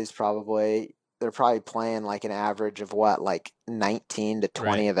 guys probably, they're probably playing like an average of what, like 19 to Right.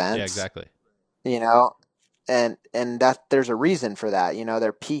 20 Yeah, events, exactly. you know, and that there's a reason for that.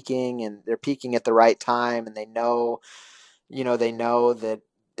 They're peaking, and they're peaking at the right time, and they know that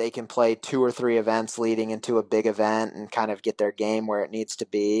they can play 2 or 3 events leading into a big event and kind of get their game where it needs to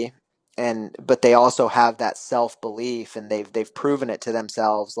be. But they also have that self-belief, and they've proven it to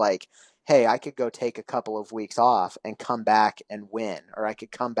themselves, like, hey, I could go take a couple of weeks off and come back and win, or I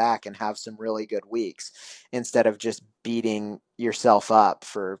could come back and have some really good weeks, instead of just beating yourself up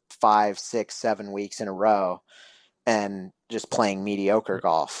for 5, 6, 7 weeks in a row and just playing mediocre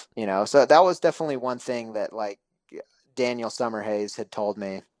golf. So that was definitely one thing that, like, Daniel Summerhays had told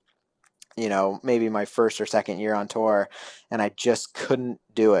me, maybe my first or second year on tour, and I just couldn't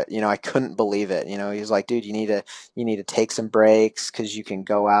do it. I couldn't believe it. He was like, dude, you need to take some breaks, because you can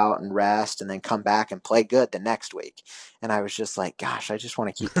go out and rest and then come back and play good the next week. And I was just like, gosh, I just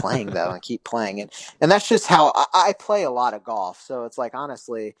want to keep playing though, and keep playing. And that's just how I play a lot of golf. So it's like,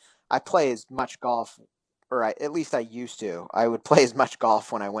 honestly, I play as much golf or at least I used to. I would play as much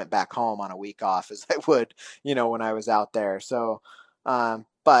golf when I went back home on a week off as I would, when I was out there. So,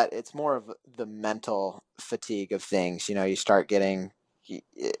 but it's more of the mental fatigue of things. You start getting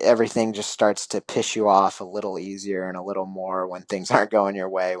everything just starts to piss you off a little easier and a little more when things aren't going your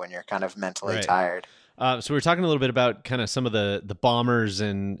way, when you're kind of mentally Right. tired. So we were talking a little bit about kind of some of the bombers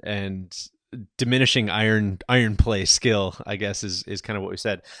and diminishing iron play skill, I guess is kind of what we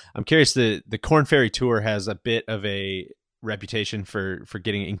said. I'm curious, the Corn Ferry Tour has a bit of a reputation for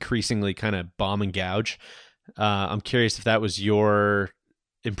getting increasingly kind of bomb and gouge. I'm curious if that was your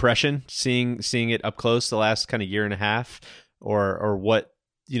impression seeing it up close the last kind of year and a half, or what,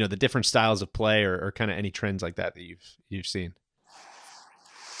 the different styles of play or kind of any trends like that you've seen.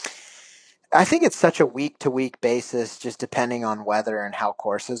 I think it's such a week to week basis, just depending on weather and how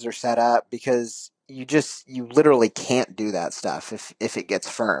courses are set up, because you literally can't do that stuff if it gets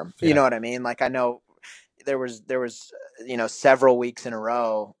firm. Yeah. You know what I mean? Like, I know there was several weeks in a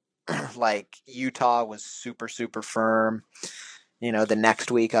row, like Utah was super, super firm. The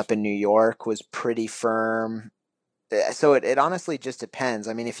next week up in New York was pretty firm. So it honestly just depends.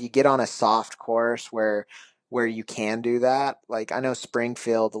 I mean, if you get on a soft course where you can do that, like I know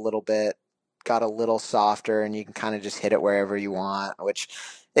Springfield a little bit got a little softer and you can kind of just hit it wherever you want, which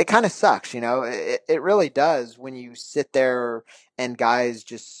it kind of sucks, it really does when you sit there and guys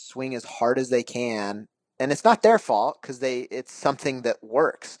just swing as hard as they can. And it's not their fault because it's something that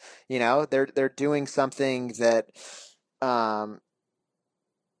works, they're doing something that, um,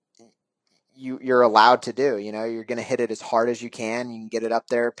 you're allowed to do. You're going to hit it as hard as you can. You can get it up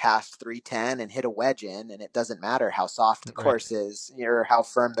there past 310 and hit a wedge in, and it doesn't matter how soft the course is or how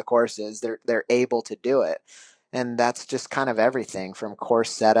firm the course is. They're able to do it, and that's just kind of everything from course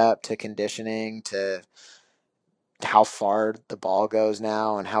setup to conditioning to how far the ball goes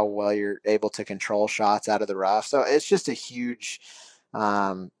now and how well you're able to control shots out of the rough. So it's just a huge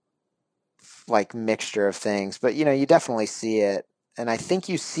like mixture of things, but you definitely see it. And I think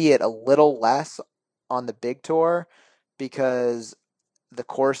you see it a little less on the big tour because the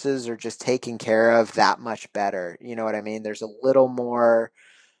courses are just taken care of that much better. You know what I mean? There's a little more,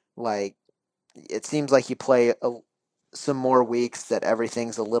 like, it seems like you play some more weeks that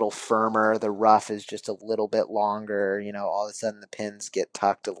everything's a little firmer. The rough is just a little bit longer. All of a sudden the pins get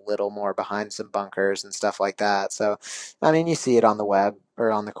tucked a little more behind some bunkers and stuff like that. So, I mean, you see it on the web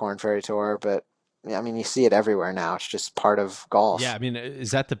or on the Corn Ferry Tour, but I mean, you see it everywhere now. It's just part of golf. Yeah, I mean, is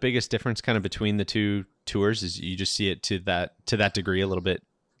that the biggest difference kind of between the two tours? Is you just see it to that degree a little bit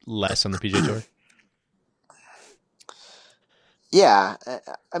less on the PGA Tour? Yeah,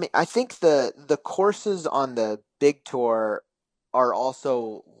 I mean, I think the courses on the big tour are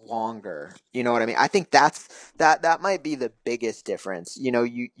also longer. You know what I mean? I think that might be the biggest difference.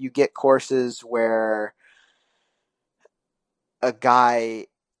 You get courses where a guy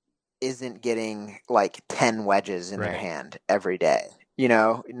isn't getting like 10 wedges in their hand every day.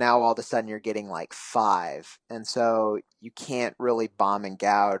 Now all of a sudden you're getting like 5. And so you can't really bomb and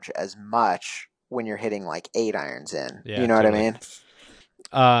gouge as much when you're hitting like 8 irons in. Yeah, You know totally. what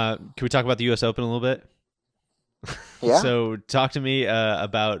I mean? Can we talk about the U.S. Open a little bit? Yeah. So talk to me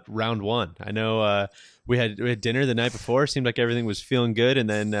about round 1. I know we had dinner the night before. Seemed like everything was feeling good, and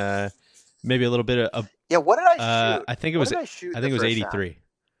then maybe a little bit of yeah. What did I shoot? I think it was 83. Round?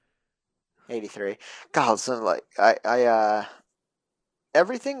 83. God, so like I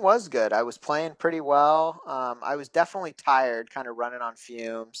everything was good. I was playing pretty well. I was definitely tired, kind of running on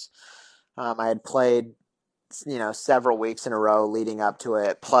fumes. I had played, several weeks in a row leading up to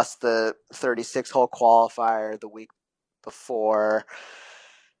it, plus the 36-hole qualifier the week before.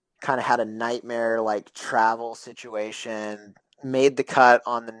 Kind of had a nightmare like travel situation. Made the cut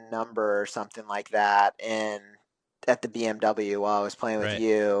on the number or something like that, and at the BMW while I was playing with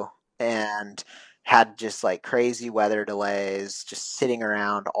you, and had just like crazy weather delays, just sitting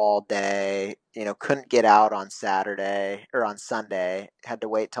around all day. Couldn't get out on Saturday or on Sunday. Had to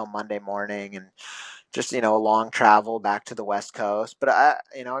wait till Monday morning, and just a long travel back to the West Coast. But I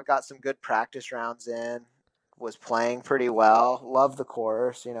got some good practice rounds in. Was playing pretty well. Loved the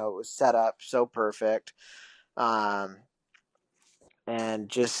course. It was set up so perfect. And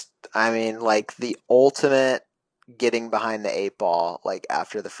just, I mean, like the ultimate getting behind the 8 ball, like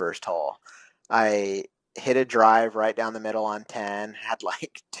after the first hole. I hit a drive right down the middle on 10, had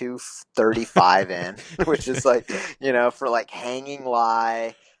like 235 in, which is like, for like hanging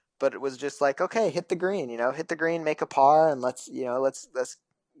lie. But it was just like, okay, hit the green, hit the green, make a par, and let's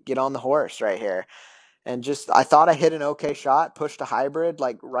get on the horse right here. And just, I thought I hit an okay shot, pushed a hybrid,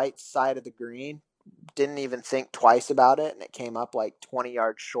 like right side of the green, didn't even think twice about it, and it came up like 20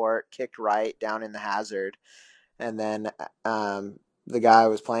 yards short, kicked right down in the hazard, and then the guy I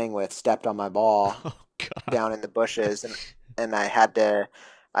was playing with stepped on my ball Oh God. down in the bushes, and I had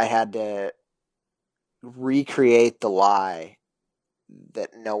to recreate the lie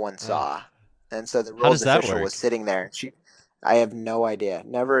that no one Ugh. saw. And so the How rules does that official was work? sitting there. I have no idea.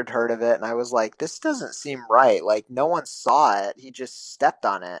 Never had heard of it. And I was like, this doesn't seem right. Like, no one saw it. He just stepped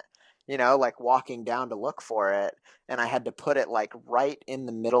on it, like walking down to look for it. And I had to put it like right in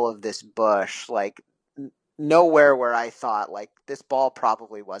the middle of this bush, like nowhere where I thought like this ball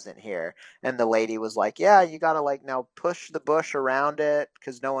probably wasn't here. And the lady was like, yeah, you got to like now push the bush around it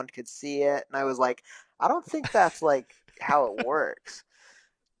because no one could see it. And I was like, I don't think that's like how it works.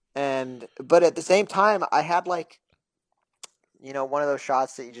 But at the same time, I had like, one of those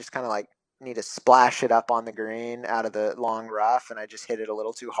shots that you just kind of like need to splash it up on the green out of the long rough, and I just hit it a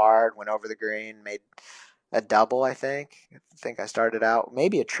little too hard, went over the green, made a double, I think. I think I started out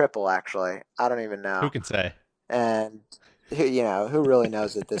maybe a triple actually. I don't even Who know. can say? And who really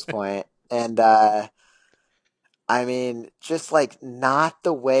knows at this point? And I mean, just like not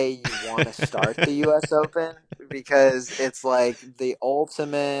the way you want to start the US Open, because it's like the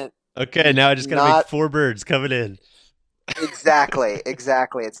ultimate Okay, now I just got to make not 4 birds coming in. exactly,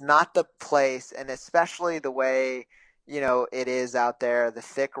 exactly. It's not the place, and especially the way, it is out there, the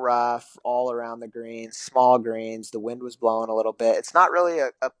thick rough all around the greens, small greens, the wind was blowing a little bit. It's not really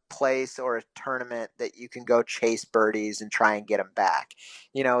a place or a tournament that you can go chase birdies and try and get them back.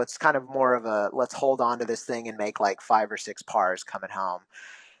 It's kind of more of a let's hold on to this thing and make like 5 or 6 pars coming home.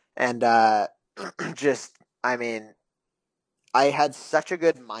 And just, I mean, I had such a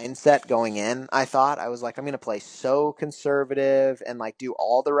good mindset going in. I thought I was like, I'm going to play so conservative and like do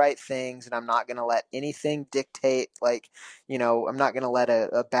all the right things. And I'm not going to let anything dictate, like, I'm not going to let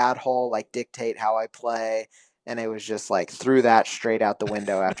a bad hole like dictate how I play. And it was just like threw that straight out the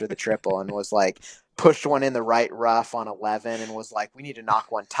window after the triple and was like, pushed one in the right rough on 11 and was like, we need to knock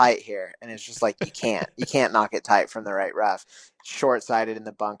one tight here. And it's just like, you can't knock it tight from the right rough. Short sided in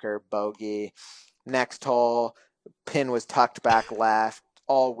the bunker, bogey. Next hole, pin was tucked back left.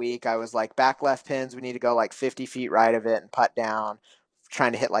 All week I was like, back left pins, we need to go like 50 feet right of it and putt down,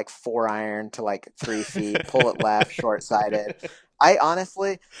 trying to hit like 4 iron to like 3 feet, pull it left, short sided. I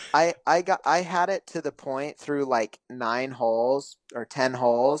honestly, I had it to the point through like 9 holes or 10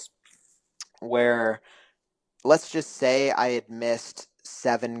 holes where, let's just say I had missed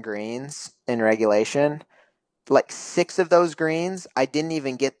 7 greens in regulation. Like 6 of those greens, I didn't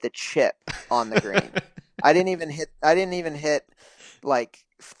even get the chip on the green. I didn't even hit like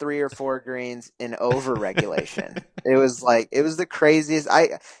 3 or 4 greens in over regulation. It was the craziest.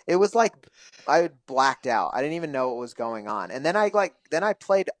 It was like I blacked out. I didn't even know what was going on. And then I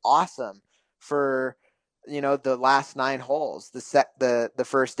played awesome for the last 9 holes, the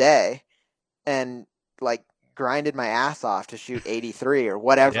first day, and like grinded my ass off to shoot 83 or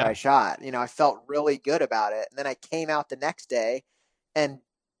whatever I Yeah. shot. I felt really good about it. And then I came out the next day and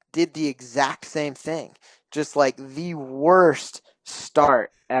did the exact same thing. Just like the worst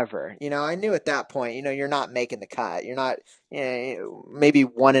start ever. I knew at that point, you're not making the cut. You're not, maybe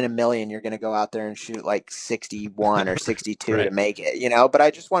 1 in a million, you're going to go out there and shoot like 61 or 62 to Right. make it, but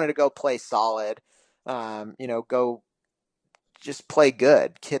I just wanted to go play solid, go just play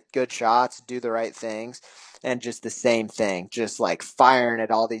good, hit good shots, do the right things, and just the same thing, just like firing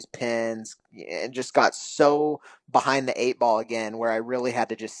at all these pins, and just got so behind the 8 ball again, where I really had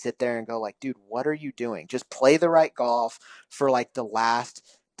to just sit there and go like, dude, what are you doing? Just play the right golf for like the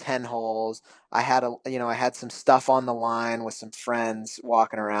last 10 holes. I had some stuff on the line with some friends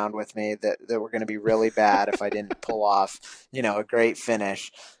walking around with me that were going to be really bad if I didn't pull off, a great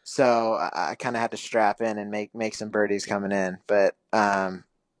finish. So I kind of had to strap in and make some birdies coming in. But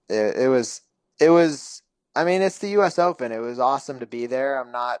it was. I mean, it's the U.S. Open. It was awesome to be there.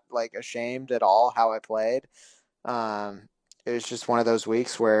 I'm not like ashamed at all how I played. Um, it was just one of those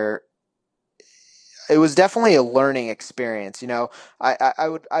weeks where it was definitely a learning experience.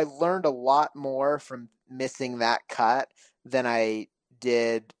 I learned a lot more from missing that cut than I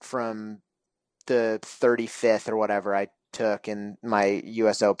did from the 35th or whatever I took in my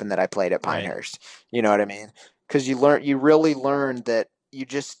U.S. Open that I played at Right. Pinehurst. You know what I mean? Because you really learn that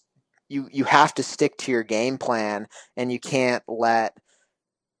you have to stick to your game plan, and you can't let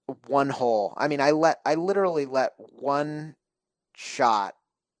one hole. I mean, I literally let one shot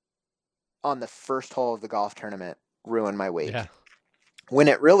on the first hole of the golf tournament ruin my Yeah. week, when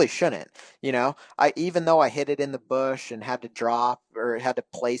it really shouldn't. I, even though I hit it in the bush and had to drop or had to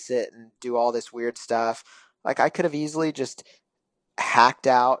place it and do all this weird stuff, like I could have easily just hacked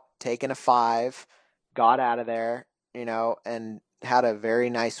out, taken a 5, got out of there, and had a very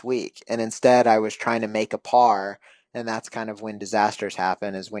nice week. And instead, I was trying to make a par, and that's kind of when disasters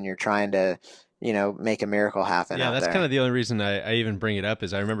happen, is when you're trying to, make a miracle happen Yeah, out that's kind there. of the only reason I even bring it up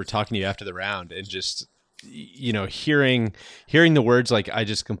is I remember talking to you after the round and just hearing the words like I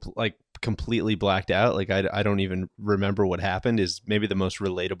just completely blacked out. Like I don't even remember what happened is maybe the most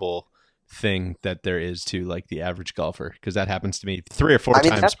relatable thing that there is to like the average golfer, because that happens to me 3 or 4 I mean,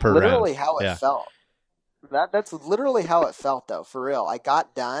 times that's per round. literally how it Yeah. felt. That's literally how it felt, though, for real. I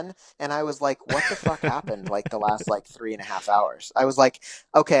got done and I was like, what the fuck happened like the last like 3.5 hours? I was like,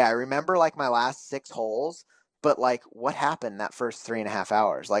 okay, I remember like my last 6 holes, but like what happened that first 3.5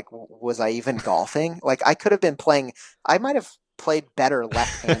 hours? Like, was I even golfing? Like, I could have been playing, I might have played better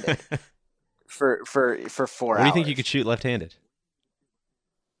left-handed for four What do you think you could hours. shoot left-handed?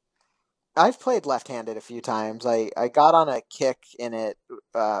 I've played left-handed a few times. I got on a kick in it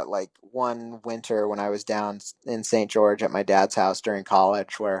like one winter when I was down in St. George at my dad's house during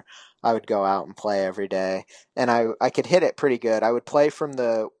college, where I would go out and play every day, and I could hit it pretty good. I would play from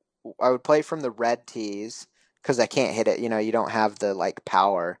the red tees because I can't hit it. You don't have the like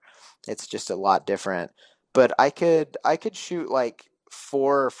power. It's just a lot different. But I could shoot like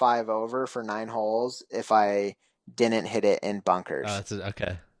 4 or 5 over for 9 holes if I didn't hit it in bunkers.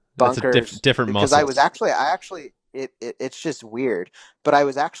 Okay. That's a Bunkers, different because I muscle. was actually I actually it's just weird, but I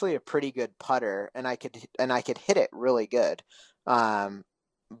was actually a pretty good putter, and I could hit it really good. Um,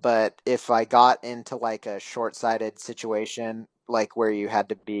 but if I got into like a short-sighted situation, like where you had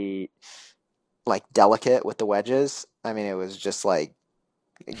to be like delicate with the wedges, I mean, it was just like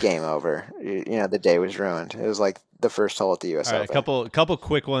game over. The day was ruined. It was like the first hole at the All U.S. right, a Open. couple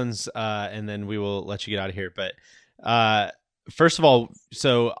quick ones, and then we will let you get out of here. But first of all,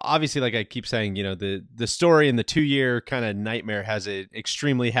 so obviously, like I keep saying, the story in the 2 year kind of nightmare has an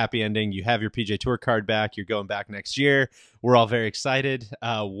extremely happy ending. You have your PJ Tour card back. You're going back next year. We're all very excited.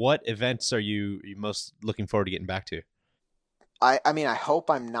 What events are you most looking forward to getting back to? I mean, I hope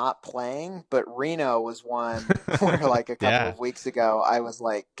I'm not playing, but Reno was one where like a couple Yeah. of weeks ago I was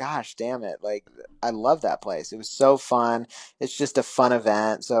like, gosh damn it. Like I love that place. It was so fun. It's just a fun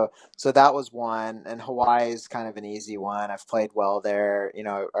event. So that was one, and Hawaii is kind of an easy one. I've played well there.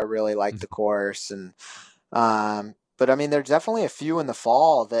 I really like the course, and but I mean, there's definitely a few in the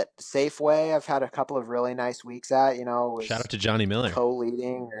fall. That Safeway I've had a couple of really nice weeks at, Shout out was to Johnny Miller.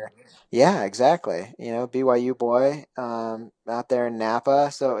 co-leading, or yeah, exactly, BYU boy, out there in Napa.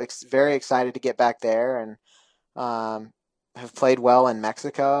 So very excited to get back there, and have played well in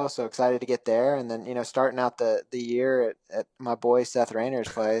Mexico, so excited to get there. And then starting out the year at my boy Seth Rayner's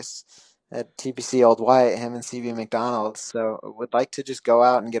place at TPC Old White, him and CB McDonald's. So would like to just go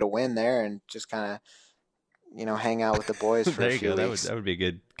out and get a win there, and just kind of hang out with the boys for a There you few go. That would weeks. that would be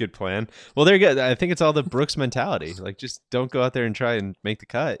a good plan. Well, there you go. I think it's all the Brooks mentality. Like, just don't go out there and try and make the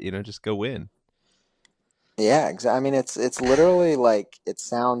cut. Just go win. Yeah, exactly. I mean, it's literally like it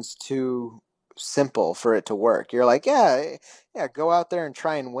sounds too simple for it to work. You're like, yeah, yeah, go out there and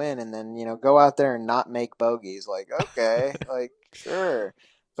try and win, and then go out there and not make bogeys. Like, okay, like sure,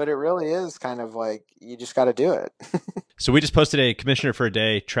 but it really is kind of like you just got to do it. So we just posted a Commissioner for a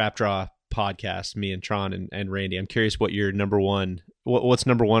Day trap draw podcast, me and Tron and Randy. I'm curious what your number one, what's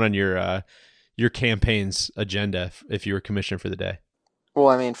number one on your campaign's agenda if you were commissioner for the day. Well,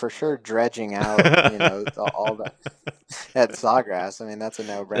 I mean, for sure, dredging out, all the at Sawgrass. I mean, that's a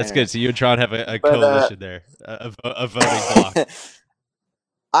That's good. no-brainer. So you and Tron have a But coalition there, a voting block.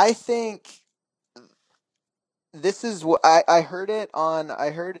 I think this is what I heard it on. I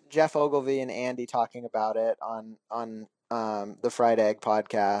heard Jeff Ogilvy and Andy talking about it on the Fried Egg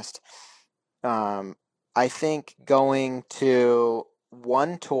podcast. Um, I think going to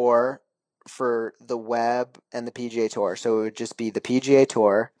one tour for the web and the PGA Tour, so it would just be the PGA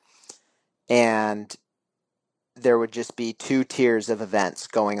Tour, and there would just be 2 tiers of events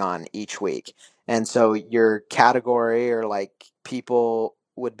going on each week. And so your category, or like people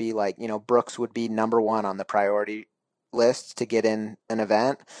would be like, Brooks would be number one on the priority list to get in an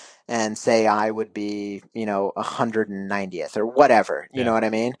event, and say I would be, 190th or whatever, you Yeah. know what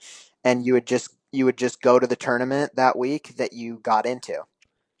I mean? And you would just go to the tournament that week that you got into,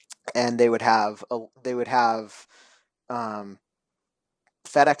 and they would have um,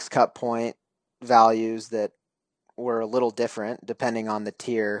 FedEx Cup point values that were a little different depending on the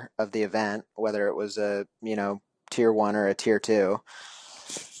tier of the event, whether it was a tier one or a tier two,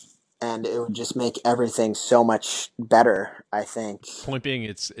 and it would just make everything so much better. I think Point being,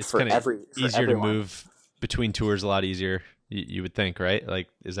 it's for kind of for easier to everyone. move between tours, a lot easier. You would think, right? Like,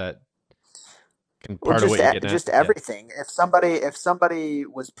 is that? Well, part of what you're getting just at. Yeah. everything. If somebody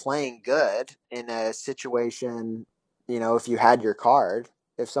was playing good in a situation, if you had your card,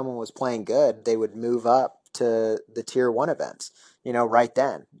 if someone was playing good, they would move up to the tier 1 events. Right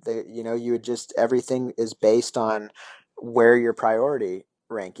then. You would just everything is based on where your priority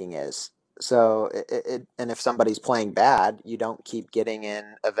ranking is. So and if somebody's playing bad, you don't keep getting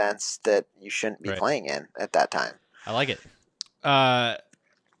in events that you shouldn't be Right. playing in at that time. I like it.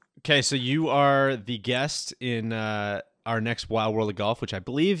 Okay, so you are the guest in our next Wild World of Golf, which I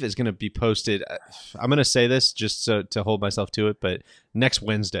believe is going to be posted. I'm going to say this just to hold myself to it, but next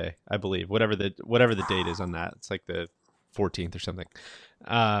Wednesday, I believe, whatever the date is on that. It's like the 14th or something.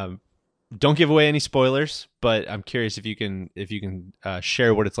 Don't give away any spoilers, but I'm curious if you can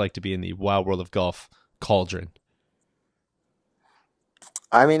share what it's like to be in the Wild World of Golf cauldron.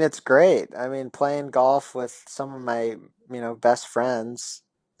 I mean, it's great. I mean, playing golf with some of my, best friends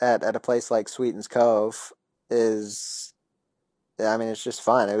at a place like Sweetens Cove is, I mean, it's just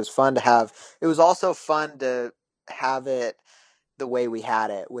fun. It was fun to have. It was also fun to have it the way we had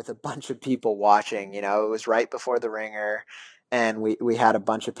it with a bunch of people watching. It was right before the ringer, and we had a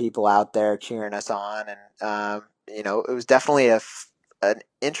bunch of people out there cheering us on, and it was definitely an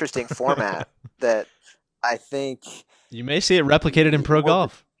interesting format that I think You may see it replicated in pro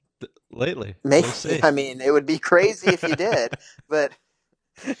golf lately. maybe. We'll see. I mean, it would be crazy if you did, but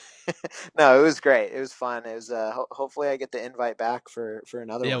no, it was great. It was fun. It was hopefully I get the invite back for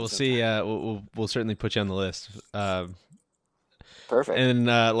another one. Yeah, we'll see. We'll certainly put you on the list. Perfect. And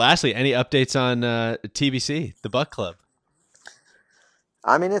lastly, any updates on TBC, the Buck Club?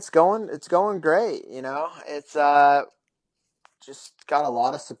 I mean, it's going great. It's just got a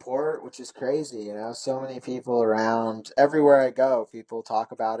lot of support, which is crazy. So many people around. Everywhere I go, people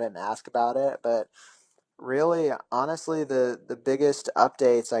talk about it and ask about it. But really, honestly, the biggest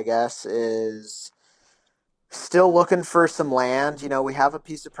updates, I guess, is still looking for some land. We have a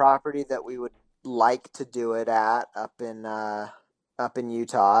piece of property that we would like to do it at up in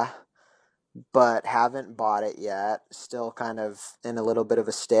Utah, but haven't bought it yet. Still kind of in a little bit of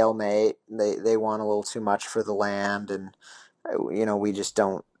a stalemate. They want a little too much for the land, and we just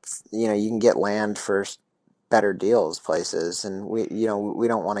don't. You can get land for better deals places, and we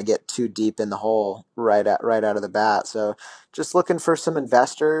don't want to get too deep in the hole right out of the bat. So just looking for some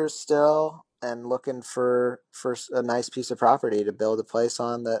investors still, and looking for a nice piece of property to build a place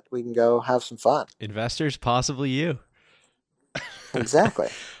on that we can go have some fun. Investors, possibly you. Exactly.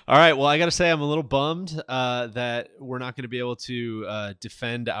 All right. Well, I got to say, I'm a little bummed that we're not going to be able to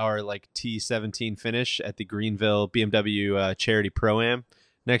defend our T17 finish at the Greenville BMW Charity Pro-Am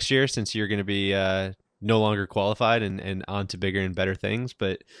next year, since you're going to be no longer qualified and on to bigger and better things.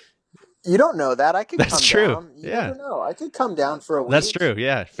 But you don't know that. I could that's come true. down. You never know. I could come down for a week. That's true.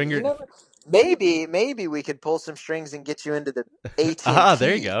 Yeah. Maybe we could pull some strings and get you into the AT&T.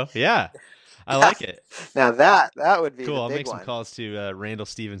 There you go. Yeah. I like it. Now that would be cool. The I'll big make some one. calls to Randall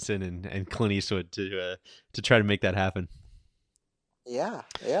Stevenson and Clint Eastwood to try to make that happen. Yeah.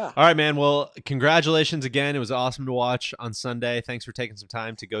 All right, man. Well, congratulations again. It was awesome to watch on Sunday. Thanks for taking some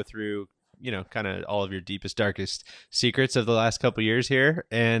time to go through, kind of all of your deepest, darkest secrets of the last couple of years here.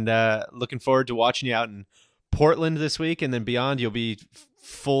 And looking forward to watching you out in Portland this week, and then beyond. You'll be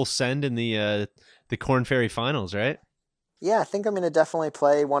full send in the Korn Ferry Finals, right? Yeah, I think I'm going to definitely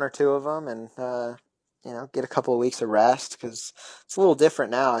play one or two of them, and get a couple of weeks of rest, because it's a little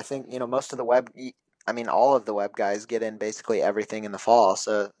different now. I think most of the all of the web guys get in basically everything in the fall.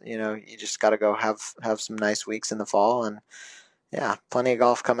 So you just got to go have some nice weeks in the fall, and yeah, plenty of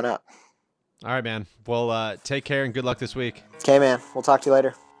golf coming up. All right, man. Well, take care and good luck this week. Okay, man. We'll talk to you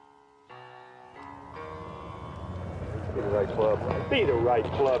later. Be the right club. Be the right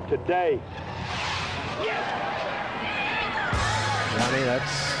club today. Johnny,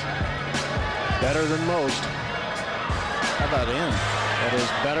 that's better than most. How about in? That is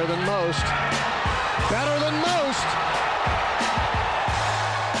better than most. Better than most.